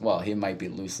friend. Well, he might be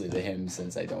loosely to him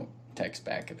since I don't text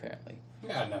back, apparently.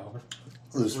 Yeah, no.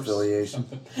 Loose affiliation.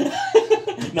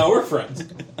 No, we're friends.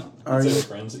 Are I'd say you? we're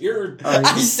friends. You're.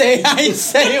 I say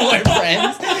we're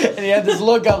friends. And he had this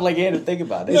look up like he had to think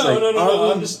about it. No, like, no.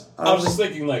 are I we- was are just we-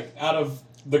 thinking, like, out of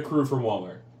the crew from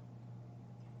Walmart,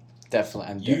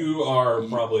 Definitely. you are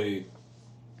probably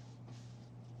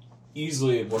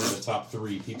easily one of the top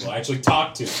 3 people I actually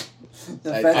talk to.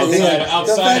 The I- fact that he- outside- the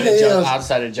outside fact of that he goes-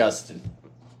 outside of Justin.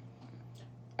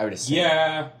 I would assume.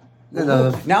 Yeah.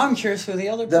 No, Now I'm curious who the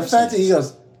other the person fact that he is.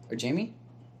 goes, Or Jamie?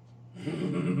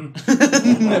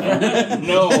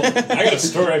 No, I got a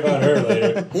story about her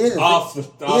later. he didn't Off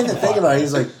think, the. he didn't think about it.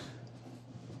 He's like,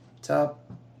 top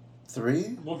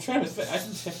 3? Well, I'm trying to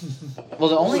think. Well,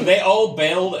 the only... They all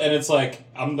bailed, and it's like,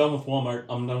 I'm done with Walmart.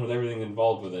 I'm done with everything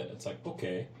involved with it. It's like,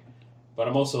 okay. But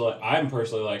I'm also like, I'm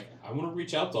personally like, I want to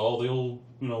reach out to all the old,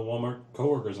 Walmart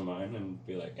coworkers of mine and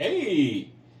be like, hey, you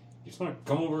just want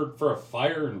to come over for a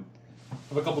fire and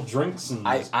have a couple drinks and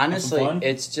I have some honestly, fun?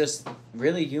 it's just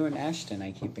really you and Ashton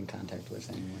I keep in contact with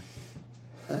anymore.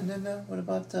 And then, what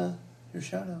about your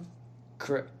shout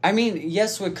out? I mean,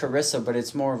 yes, with Carissa, but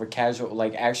it's more of a casual,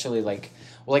 like actually, like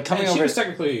coming And she over. was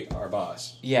technically our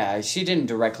boss. Yeah, she didn't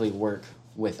directly work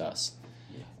with us,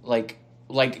 like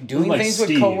doing Like things Steve.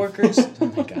 with coworkers. Oh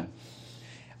my god.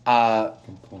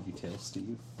 Ponytail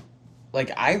Steve.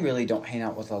 Like I really don't hang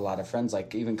out with a lot of friends.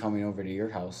 Like even coming over to your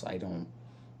house,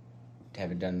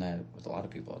 haven't done that with a lot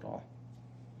of people at all.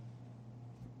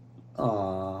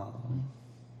 Aww.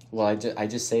 Well, I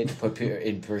just say it to put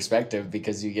in perspective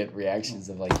because you get reactions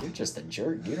of like, you're just a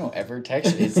jerk. You don't ever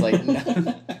text me. It's like,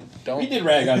 no, don't. We did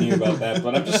rag on you about that,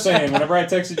 but I'm just saying, whenever I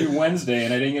texted you Wednesday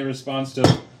and I didn't get a response till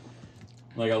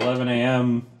like 11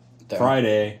 a.m.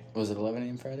 Friday. Was it 11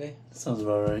 a.m. Friday? Sounds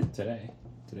about right.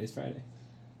 Today's Friday.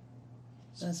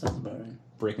 That sounds about right.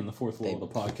 Breaking the fourth wall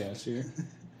of the podcast here.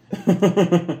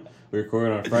 We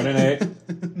recorded on Friday night.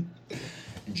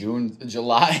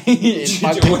 July.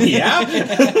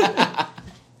 Yeah?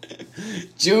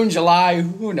 June, July,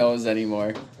 who knows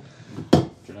anymore?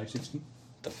 July 16th?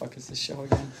 The fuck is this show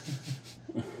again?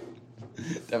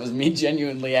 That was me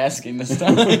genuinely asking this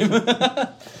time.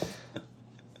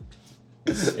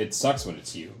 It sucks when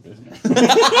it's you, doesn't it?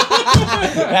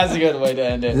 That's a good way to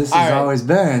end it. This All has right. always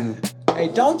been, Hey,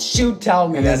 don't you tell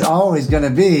me and that. is always going to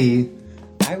be.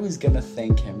 I was gonna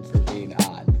thank him for being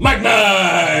on. Mike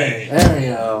Knight! There we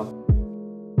go.